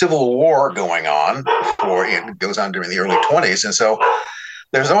sort of civil war going on before it goes on during the early 20s. And so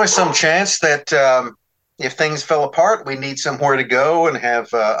there's always some chance that if things fell apart, we need somewhere to go and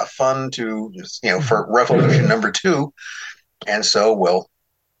have a fund to, for revolution number 2. And so we'll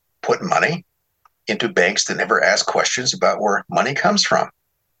put money into banks that never ask questions about where money comes from.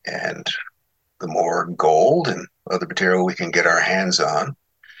 And the more gold and other material we can get our hands on.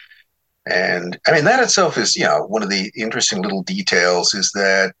 And I mean, that itself is, one of the interesting little details is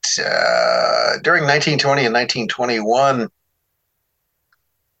that during 1920 and 1921,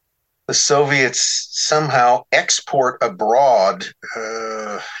 the Soviets somehow export abroad,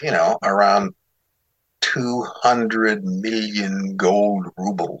 around 200 million gold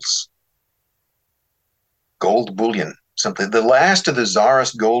rubles. Gold bullion, something. The last of the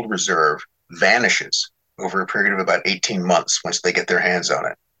Tsarist gold reserve vanishes over a period of about 18 months once they get their hands on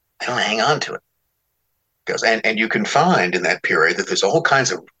it. They don't hang on to it. And you can find in that period that there's all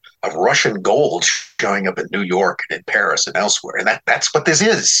kinds of Russian gold showing up in New York and in Paris and elsewhere. And that's what this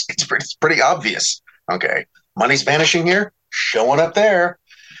is. It's pretty obvious. Okay. Money's vanishing here, showing up there.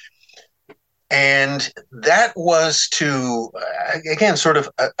 And that was to, again, sort of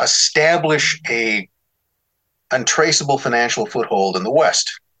establish a untraceable financial foothold in the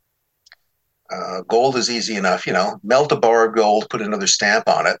West. Gold is easy enough, melt a bar of gold, put another stamp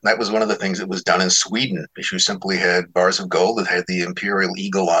on it. That was one of the things that was done in Sweden. You simply had bars of gold that had the imperial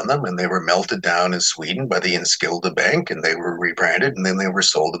eagle on them, and they were melted down in Sweden by the Enskilda Bank, and they were rebranded, and then they were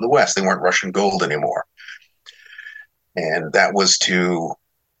sold in the West. They weren't Russian gold anymore. And that was to,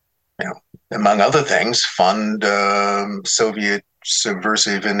 among other things, fund Soviet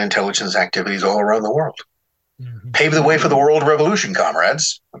subversive and intelligence activities all around the world. Mm-hmm. Pave the way for the world revolution,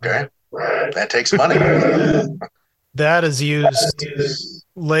 comrades. Okay. That takes money. That is used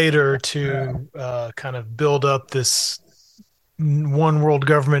later to kind of build up this one world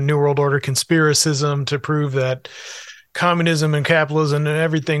government, new world order conspiracism to prove that communism and capitalism and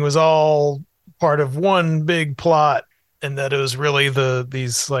everything was all part of one big plot, and that it was really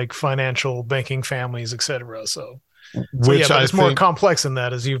these like financial banking families, etc. But it's more complex than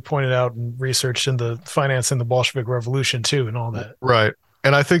that, as you've pointed out and researched in the finance and the Bolshevik Revolution too, and all that. Right.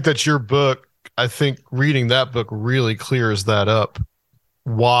 And I think that your book, reading that book really clears that up,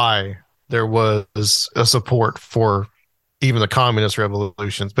 why there was a support for even the communist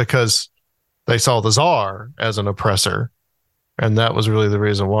revolutions, because they saw the Tsar as an oppressor. And that was really the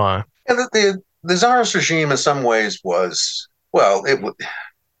reason why. And the Tsarist regime in some ways was, it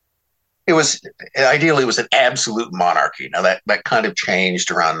was ideally an absolute monarchy. Now that kind of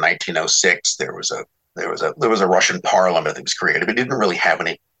changed around 1906. There was a Russian parliament that was created, but it didn't really have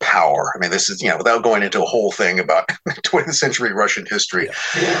any power. I mean, this is, without going into a whole thing about 20th century Russian history,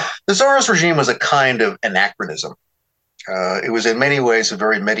 the Tsarist regime was a kind of anachronism. It was in many ways a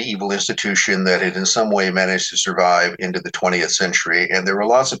very medieval institution that had in some way managed to survive into the 20th century. And there were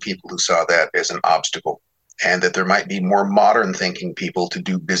lots of people who saw that as an obstacle, and that there might be more modern thinking people to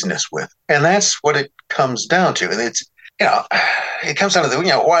do business with. And that's what it comes down to. And it's, it comes down to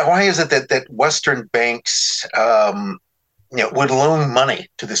why is it that Western banks, would loan money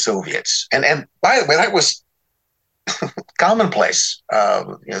to the Soviets? And by the way, that was commonplace.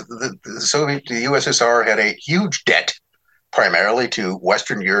 The USSR had a huge debt, primarily to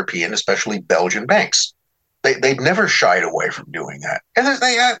Western European, especially Belgian banks. They'd never shied away from doing that. And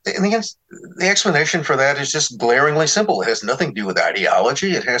the explanation for that is just glaringly simple. It has nothing to do with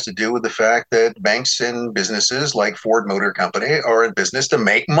ideology. It has to do with the fact that banks and businesses like Ford Motor Company are in business to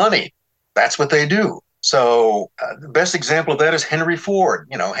make money. That's what they do. So the best example of that is Henry Ford.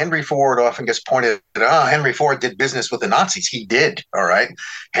 Henry Ford often gets pointed at, Henry Ford did business with the Nazis. He did, all right?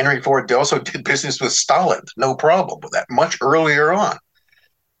 Henry Ford also did business with Stalin. No problem with that, much earlier on.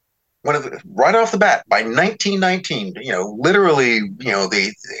 right off the bat, by 1919, literally,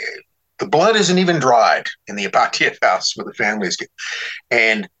 the blood isn't even dried in the Apatia house where the family is.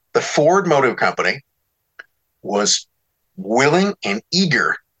 And the Ford Motor Company was willing and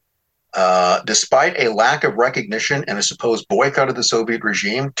eager, despite a lack of recognition and a supposed boycott of the Soviet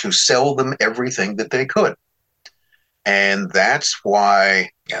regime, to sell them everything that they could. And that's why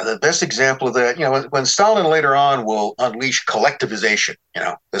the best example of that, when Stalin later on will unleash collectivization,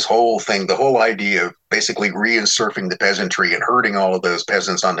 this whole thing, the whole idea of basically reinserting the peasantry and herding all of those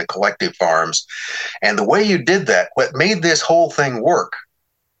peasants onto collective farms. And the way you did that, what made this whole thing work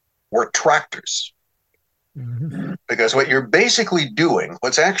were tractors. Mm-hmm. Because what you're basically doing,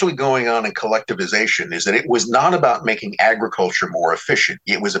 what's actually going on in collectivization is that it was not about making agriculture more efficient.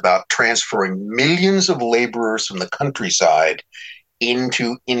 It was about transferring millions of laborers from the countryside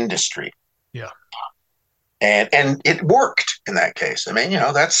into industry. Yeah. And it worked in that case. I mean,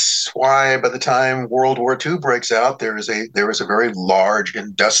 that's why by the time World War II breaks out, there is a very large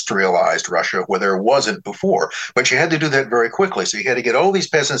industrialized Russia where there wasn't before. But you had to do that very quickly. So you had to get all these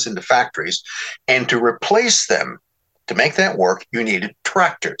peasants into factories, and to replace them, to make that work, you needed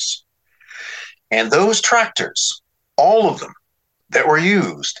tractors. And those tractors, all of them that were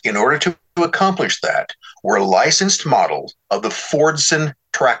used in order to accomplish that, were licensed models of the Fordson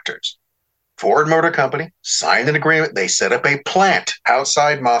tractors. Ford Motor Company signed an agreement. They set up a plant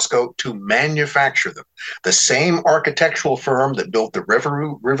outside Moscow to manufacture them. The same architectural firm that built the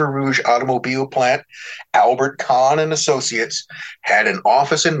River Rouge automobile plant, Albert Kahn and Associates, had an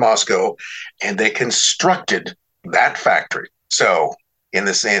office in Moscow, and they constructed that factory. So, and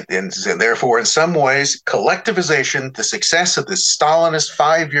therefore, in some ways, collectivization, the success of this Stalinist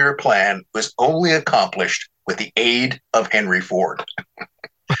 5-year plan, was only accomplished with the aid of Henry Ford.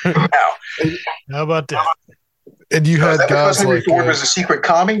 Now, how about that? And you had guys Henry like Ford was a secret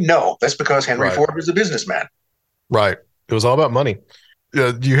commie? No, that's because Henry Ford was a businessman. Right. It was all about money.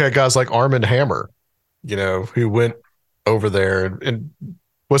 You had guys like Armand Hammer, who went over there and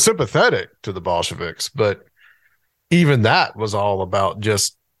was sympathetic to the Bolsheviks, but even that was all about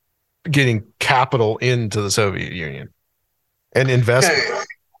just getting capital into the Soviet Union and investment.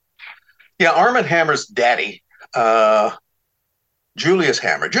 Yeah, Armand Hammer's daddy, Julius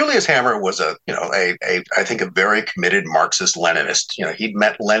Hammer. Julius Hammer was I think a very committed Marxist-Leninist. He'd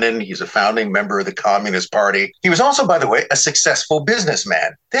met Lenin. He's a founding member of the Communist Party. He was also, by the way, a successful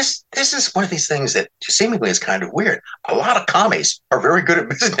businessman. This is one of these things that seemingly is kind of weird. A lot of commies are very good at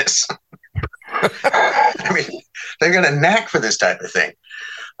business. I mean, they've got a knack for this type of thing.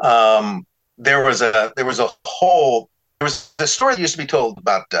 There was a story that used to be told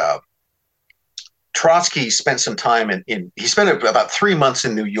about Trotsky spent some time he spent about 3 months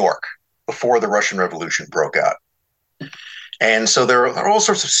in New York before the Russian Revolution broke out. And so there are all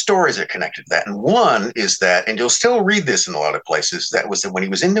sorts of stories that are connected to that. And one is that, and you'll still read this in a lot of places, that was that when he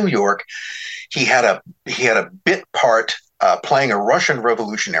was in New York, he had a bit part playing a Russian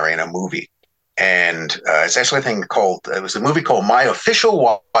revolutionary in a movie. And it's actually it was a movie called My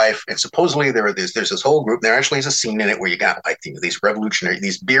Official Wife. And supposedly there's this whole group. There actually is a scene in it where you got like these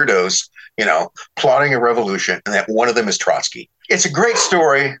beardos, plotting a revolution. And that one of them is Trotsky. It's a great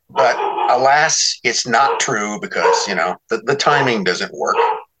story, but alas, it's not true because, the timing doesn't work.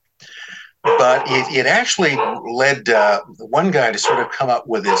 But it actually led one guy to sort of come up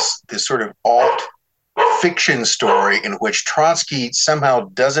with this sort of alt fiction story in which Trotsky somehow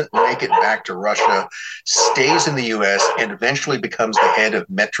doesn't make it back to Russia, stays in the U.S., and eventually becomes the head of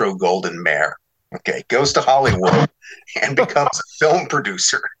Metro-Goldwyn-Mayer. Okay, goes to Hollywood and becomes a film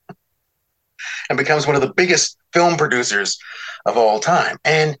producer and becomes one of the biggest film producers of all time.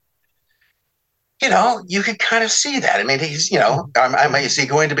 And, you could kind of see that. I mean, he's, is he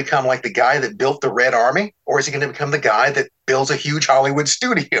going to become like the guy that built the Red Army, or is he going to become the guy that builds a huge Hollywood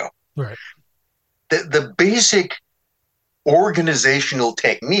studio? Right. The basic organizational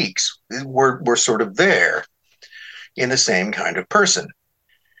techniques were sort of there in the same kind of person.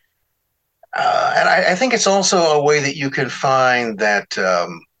 And I think it's also a way that you can find that,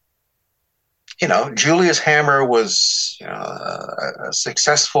 Julius Hammer was a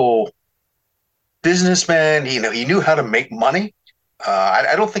successful businessman. He knew how to make money.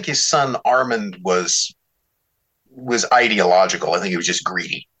 I don't think his son Armand was ideological. I think he was just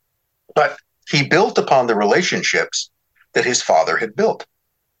greedy. But he built upon the relationships that his father had built.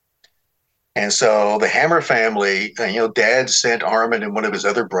 And so the Hammer family, Dad sent Armand and one of his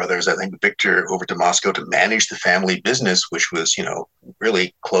other brothers, I think Victor, over to Moscow to manage the family business, which was,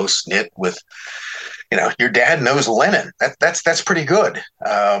 really close knit with, your dad knows Lenin. That's pretty good.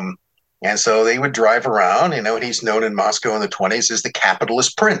 And so they would drive around, and he's known in Moscow in the 1920s as the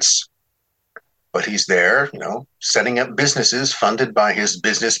capitalist prince. but he's there, setting up businesses funded by his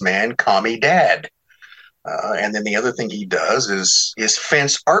businessman commie dad. And then the other thing he does is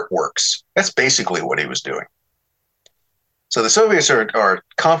fence artworks. That's basically what he was doing. So the Soviets are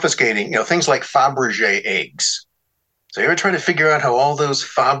confiscating, things like Fabergé eggs. So you ever try to figure out how all those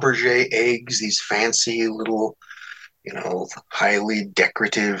Fabergé eggs, these fancy little, highly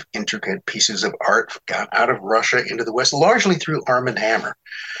decorative, intricate pieces of art got out of Russia into the West, largely through Arm& Hammer,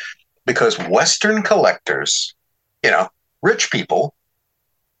 because Western collectors, rich people,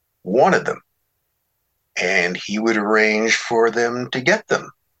 wanted them. And he would arrange for them to get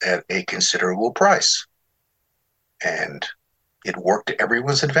them at a considerable price. And it worked to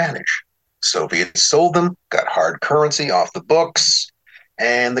everyone's advantage. Soviets sold them, got hard currency off the books,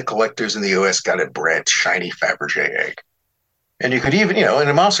 and the collectors in the U.S. got a brand shiny Fabergé egg. And you could even,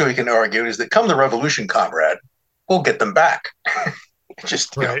 and also you can argue is that come the revolution, comrade, we'll get them back.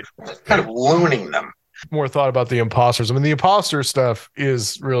 Just right. Kind of looning them. More thought about the imposters. I mean, the imposter stuff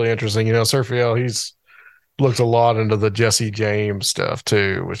is really interesting. Sergio, he's looked a lot into the Jesse James stuff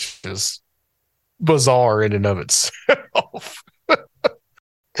too, which is bizarre in and of itself.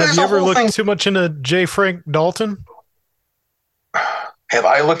 Have you ever looked too much into J. Frank Dalton? Have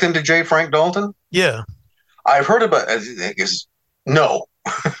I looked into J. Frank Dalton? Yeah. I've heard about no.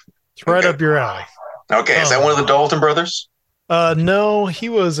 It's right up your alley. Okay, is that one of the Dalton brothers? No, he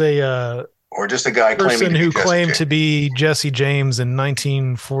was or just a guy person who claimed to be Jesse James in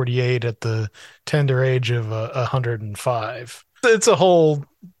 1948 at the tender age of 105. It's a whole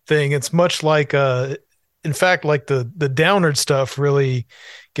thing. It's much like in fact, like the Downard stuff really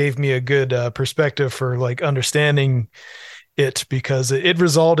gave me a good perspective for like understanding it, because it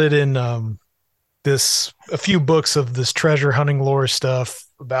resulted in a few books of this treasure hunting lore stuff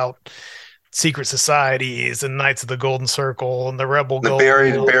about secret societies and Knights of the Golden Circle and the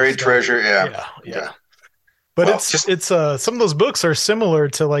buried treasure. Yeah. But it's some of those books are similar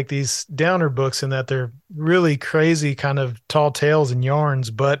to like these Downard books in that they're really crazy kind of tall tales and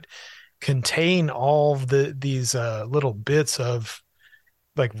yarns, but contain all of these little bits of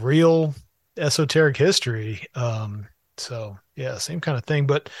like real esoteric history. So yeah, same kind of thing,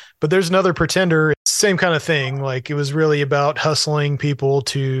 but there's another pretender, same kind of thing. Like it was really about hustling people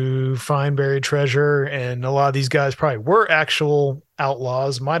to find buried treasure. And a lot of these guys probably were actual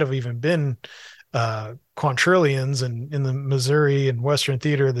outlaws, might have even been quadrillions in the Missouri and Western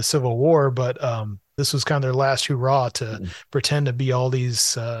theater of the Civil War. But this was kind of their last hurrah to pretend to be all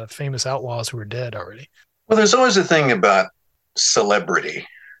these famous outlaws who were dead already. Well, there's always a thing about celebrity.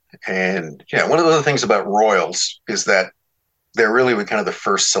 And one of the other things about royals is that they're really kind of the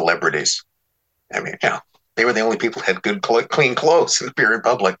first celebrities. I mean, they were the only people who had good, clean clothes in the period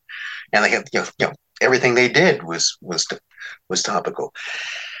public, and they had, everything they did was topical.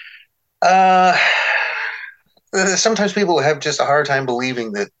 Sometimes people have just a hard time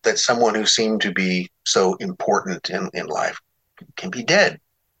believing that someone who seemed to be so important in life can be dead,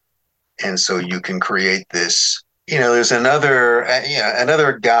 and so you can create this. There's another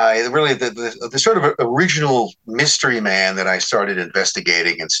guy, really the sort of original mystery man that I started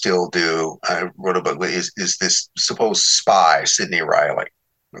investigating and still do. I wrote a book, is this supposed spy, Sidney Riley.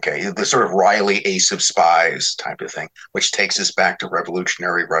 Okay, the sort of Riley ace of spies type of thing, which takes us back to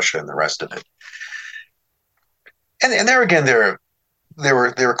revolutionary Russia and the rest of it. And there again, there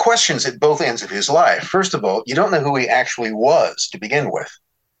were questions at both ends of his life. First of all, you don't know who he actually was to begin with.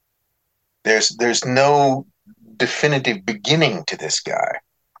 There's no definitive beginning to this guy,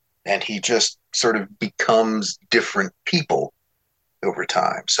 and he just sort of becomes different people over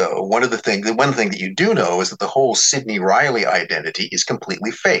time. So the one thing that you do know is that the whole Sidney Riley identity is completely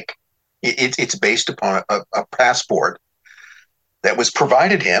fake. It's based upon a passport that was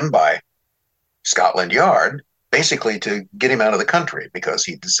provided him by Scotland Yard, basically to get him out of the country because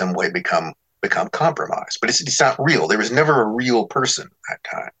he'd in some way become compromised. But it's not real. There was never a real person at that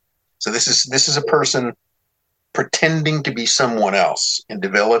time. So this is a person pretending to be someone else and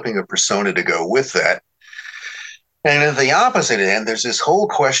developing a persona to go with that. And at the opposite end, there's this whole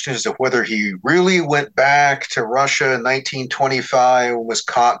question as to whether he really went back to Russia in 1925, was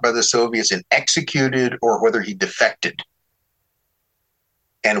caught by the Soviets and executed, or whether he defected,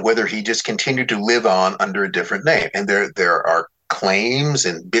 and whether he just continued to live on under a different name. And there are claims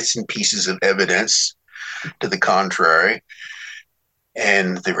and bits and pieces of evidence to the contrary.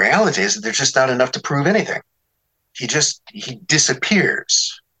 And the reality is that there's just not enough to prove anything. He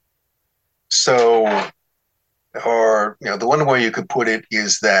disappears. So, or, the one way you could put it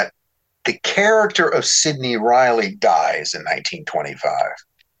is that the character of Sidney Riley dies in 1925,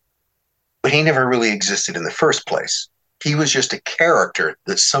 but he never really existed in the first place. He was just a character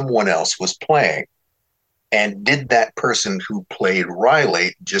that someone else was playing. And did that person who played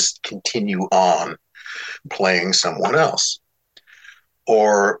Riley just continue on playing someone else?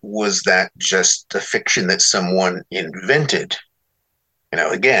 Or was that just a fiction that someone invented? You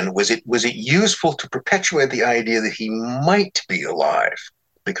know, again, was it useful to perpetuate the idea that he might be alive?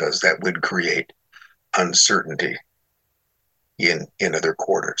 Because that would create uncertainty in other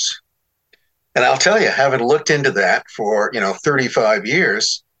quarters. And I'll tell you, having looked into that for, 35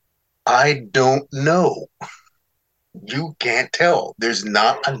 years, I don't know. You can't tell. There's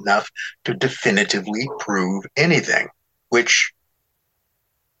not enough to definitively prove anything, which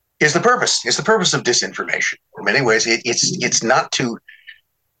is the purpose. It's the purpose of disinformation. In many ways, it's not to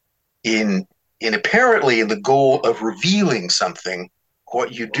apparently in the goal of revealing something.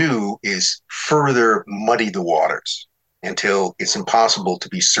 What you do is further muddy the waters until it's impossible to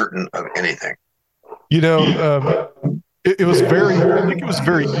be certain of anything. It was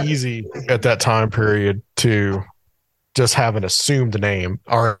very easy at that time period to just have an assumed name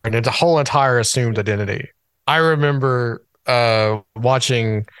or a whole entire assumed identity. I remember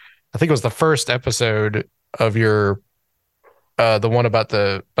watching, I think it was the first episode of your the one about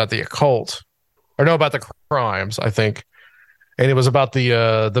the occult, or no, about the crimes, I think. And it was about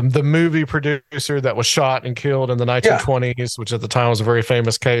the movie producer that was shot and killed in the 1920s, which at the time was a very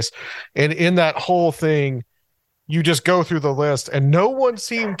famous case. And in that whole thing, you just go through the list, and no one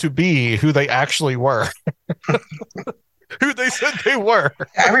seemed to be who they actually were, who they said they were.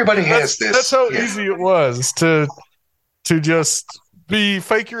 Everybody has this. That's how easy it was to just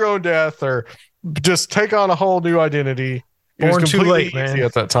fake your own death or just take on a whole new identity. Born too late, man.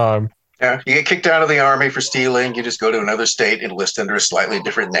 At that time. Yeah, you get kicked out of the army for stealing. You just go to another state, enlist under a slightly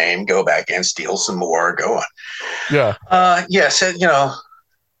different name, go back and steal some more, go on. Yeah. Yes,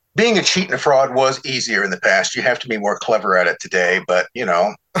 being a cheat and a fraud was easier in the past. You have to be more clever at it today, but,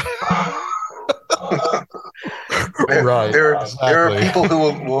 Right. There are people who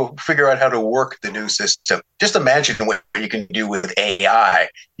will figure out how to work the new system. Just imagine what you can do with AI.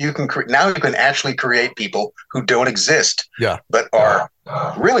 You can actually create people who don't exist, but are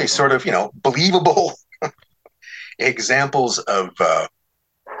really sort of believable examples of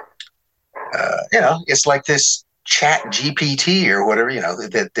it's like this Chat GPT or whatever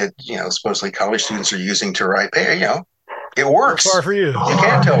that supposedly college students are using to write. It works. Far for you. You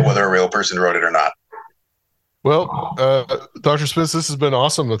can't tell whether a real person wrote it or not. Well, Dr. Spence, this has been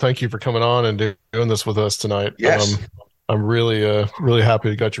awesome. Thank you for coming on and doing this with us tonight. Yes. I'm really happy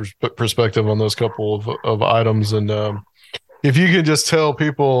to get your perspective on those couple of items. And if you can just tell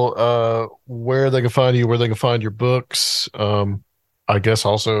people where they can find you, where they can find your books, I guess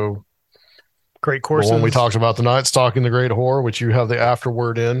also great courses. The one we talked about tonight, Stalking the Great Whore, which you have the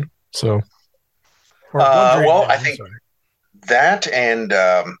afterword in. So, I think that and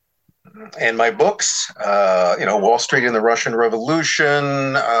my books, Wall Street and the Russian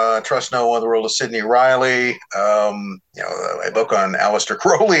Revolution, Trust No One, The World of Sidney Riley, a book on Aleister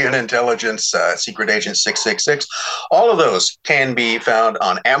Crowley and intelligence, Secret Agent 666. All of those can be found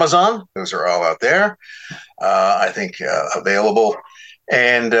on Amazon. Those are all out there, I think, available.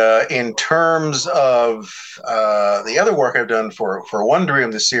 And in terms of the other work I've done for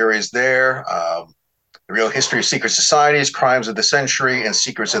Wondrium, the series there, The Real History of Secret Societies, Crimes of the Century, and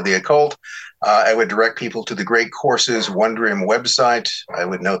Secrets of the Occult. I would direct people to the Great Courses Wondrium website. I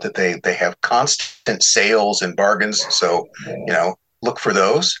would note that they have constant sales and bargains. So, look for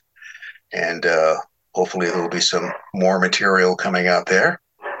those. And hopefully there will be some more material coming out there.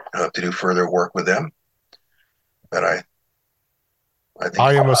 I hope to do further work with them. But I think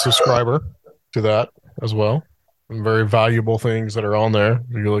I am a subscriber to that as well. Very valuable things that are on there.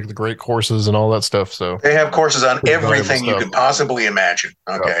 You look at the Great Courses and all that stuff. So they have courses on everything you could possibly imagine.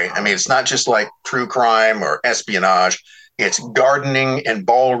 Okay. Yeah. I mean, it's not just like true crime or espionage. It's gardening and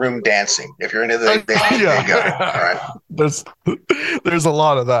ballroom dancing. If you're into they got it. All right. There's a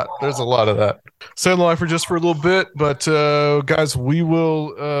lot of that. Stay on the line for a little bit, but guys, we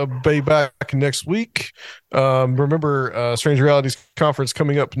will be back next week. Remember, Strange Realities Conference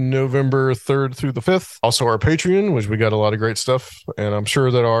coming up November 3rd through the 5th. Also our Patreon, which we got a lot of great stuff, and I'm sure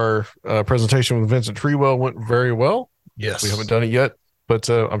that our presentation with Vincent Treewell went very well. Yes. We haven't done it yet, but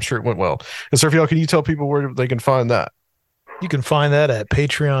I'm sure it went well. And Sergio, can you tell people where they can find that? You can find that at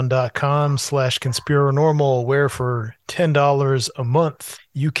patreon.com/Conspirinormal, where for $10 a month,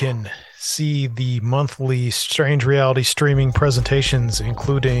 you can see the monthly Strange Reality streaming presentations,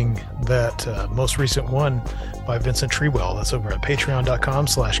 including that most recent one by Vincent Treewell. That's over at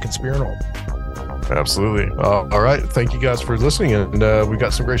patreon.com/Conspirinormal. Absolutely. All right. Thank you guys for listening. And we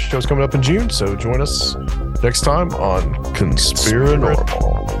got some great shows coming up in June. So join us next time on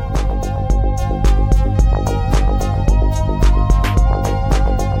Conspirinormal.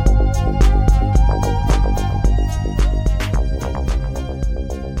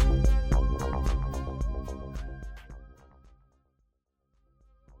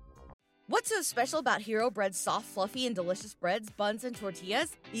 What's so special about Hero Bread's soft, fluffy, and delicious breads, buns, and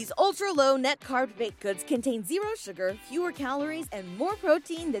tortillas? These ultra-low net-carb baked goods contain zero sugar, fewer calories, and more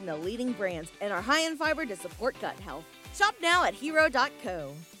protein than the leading brands, and are high in fiber to support gut health. Shop now at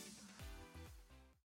Hero.co.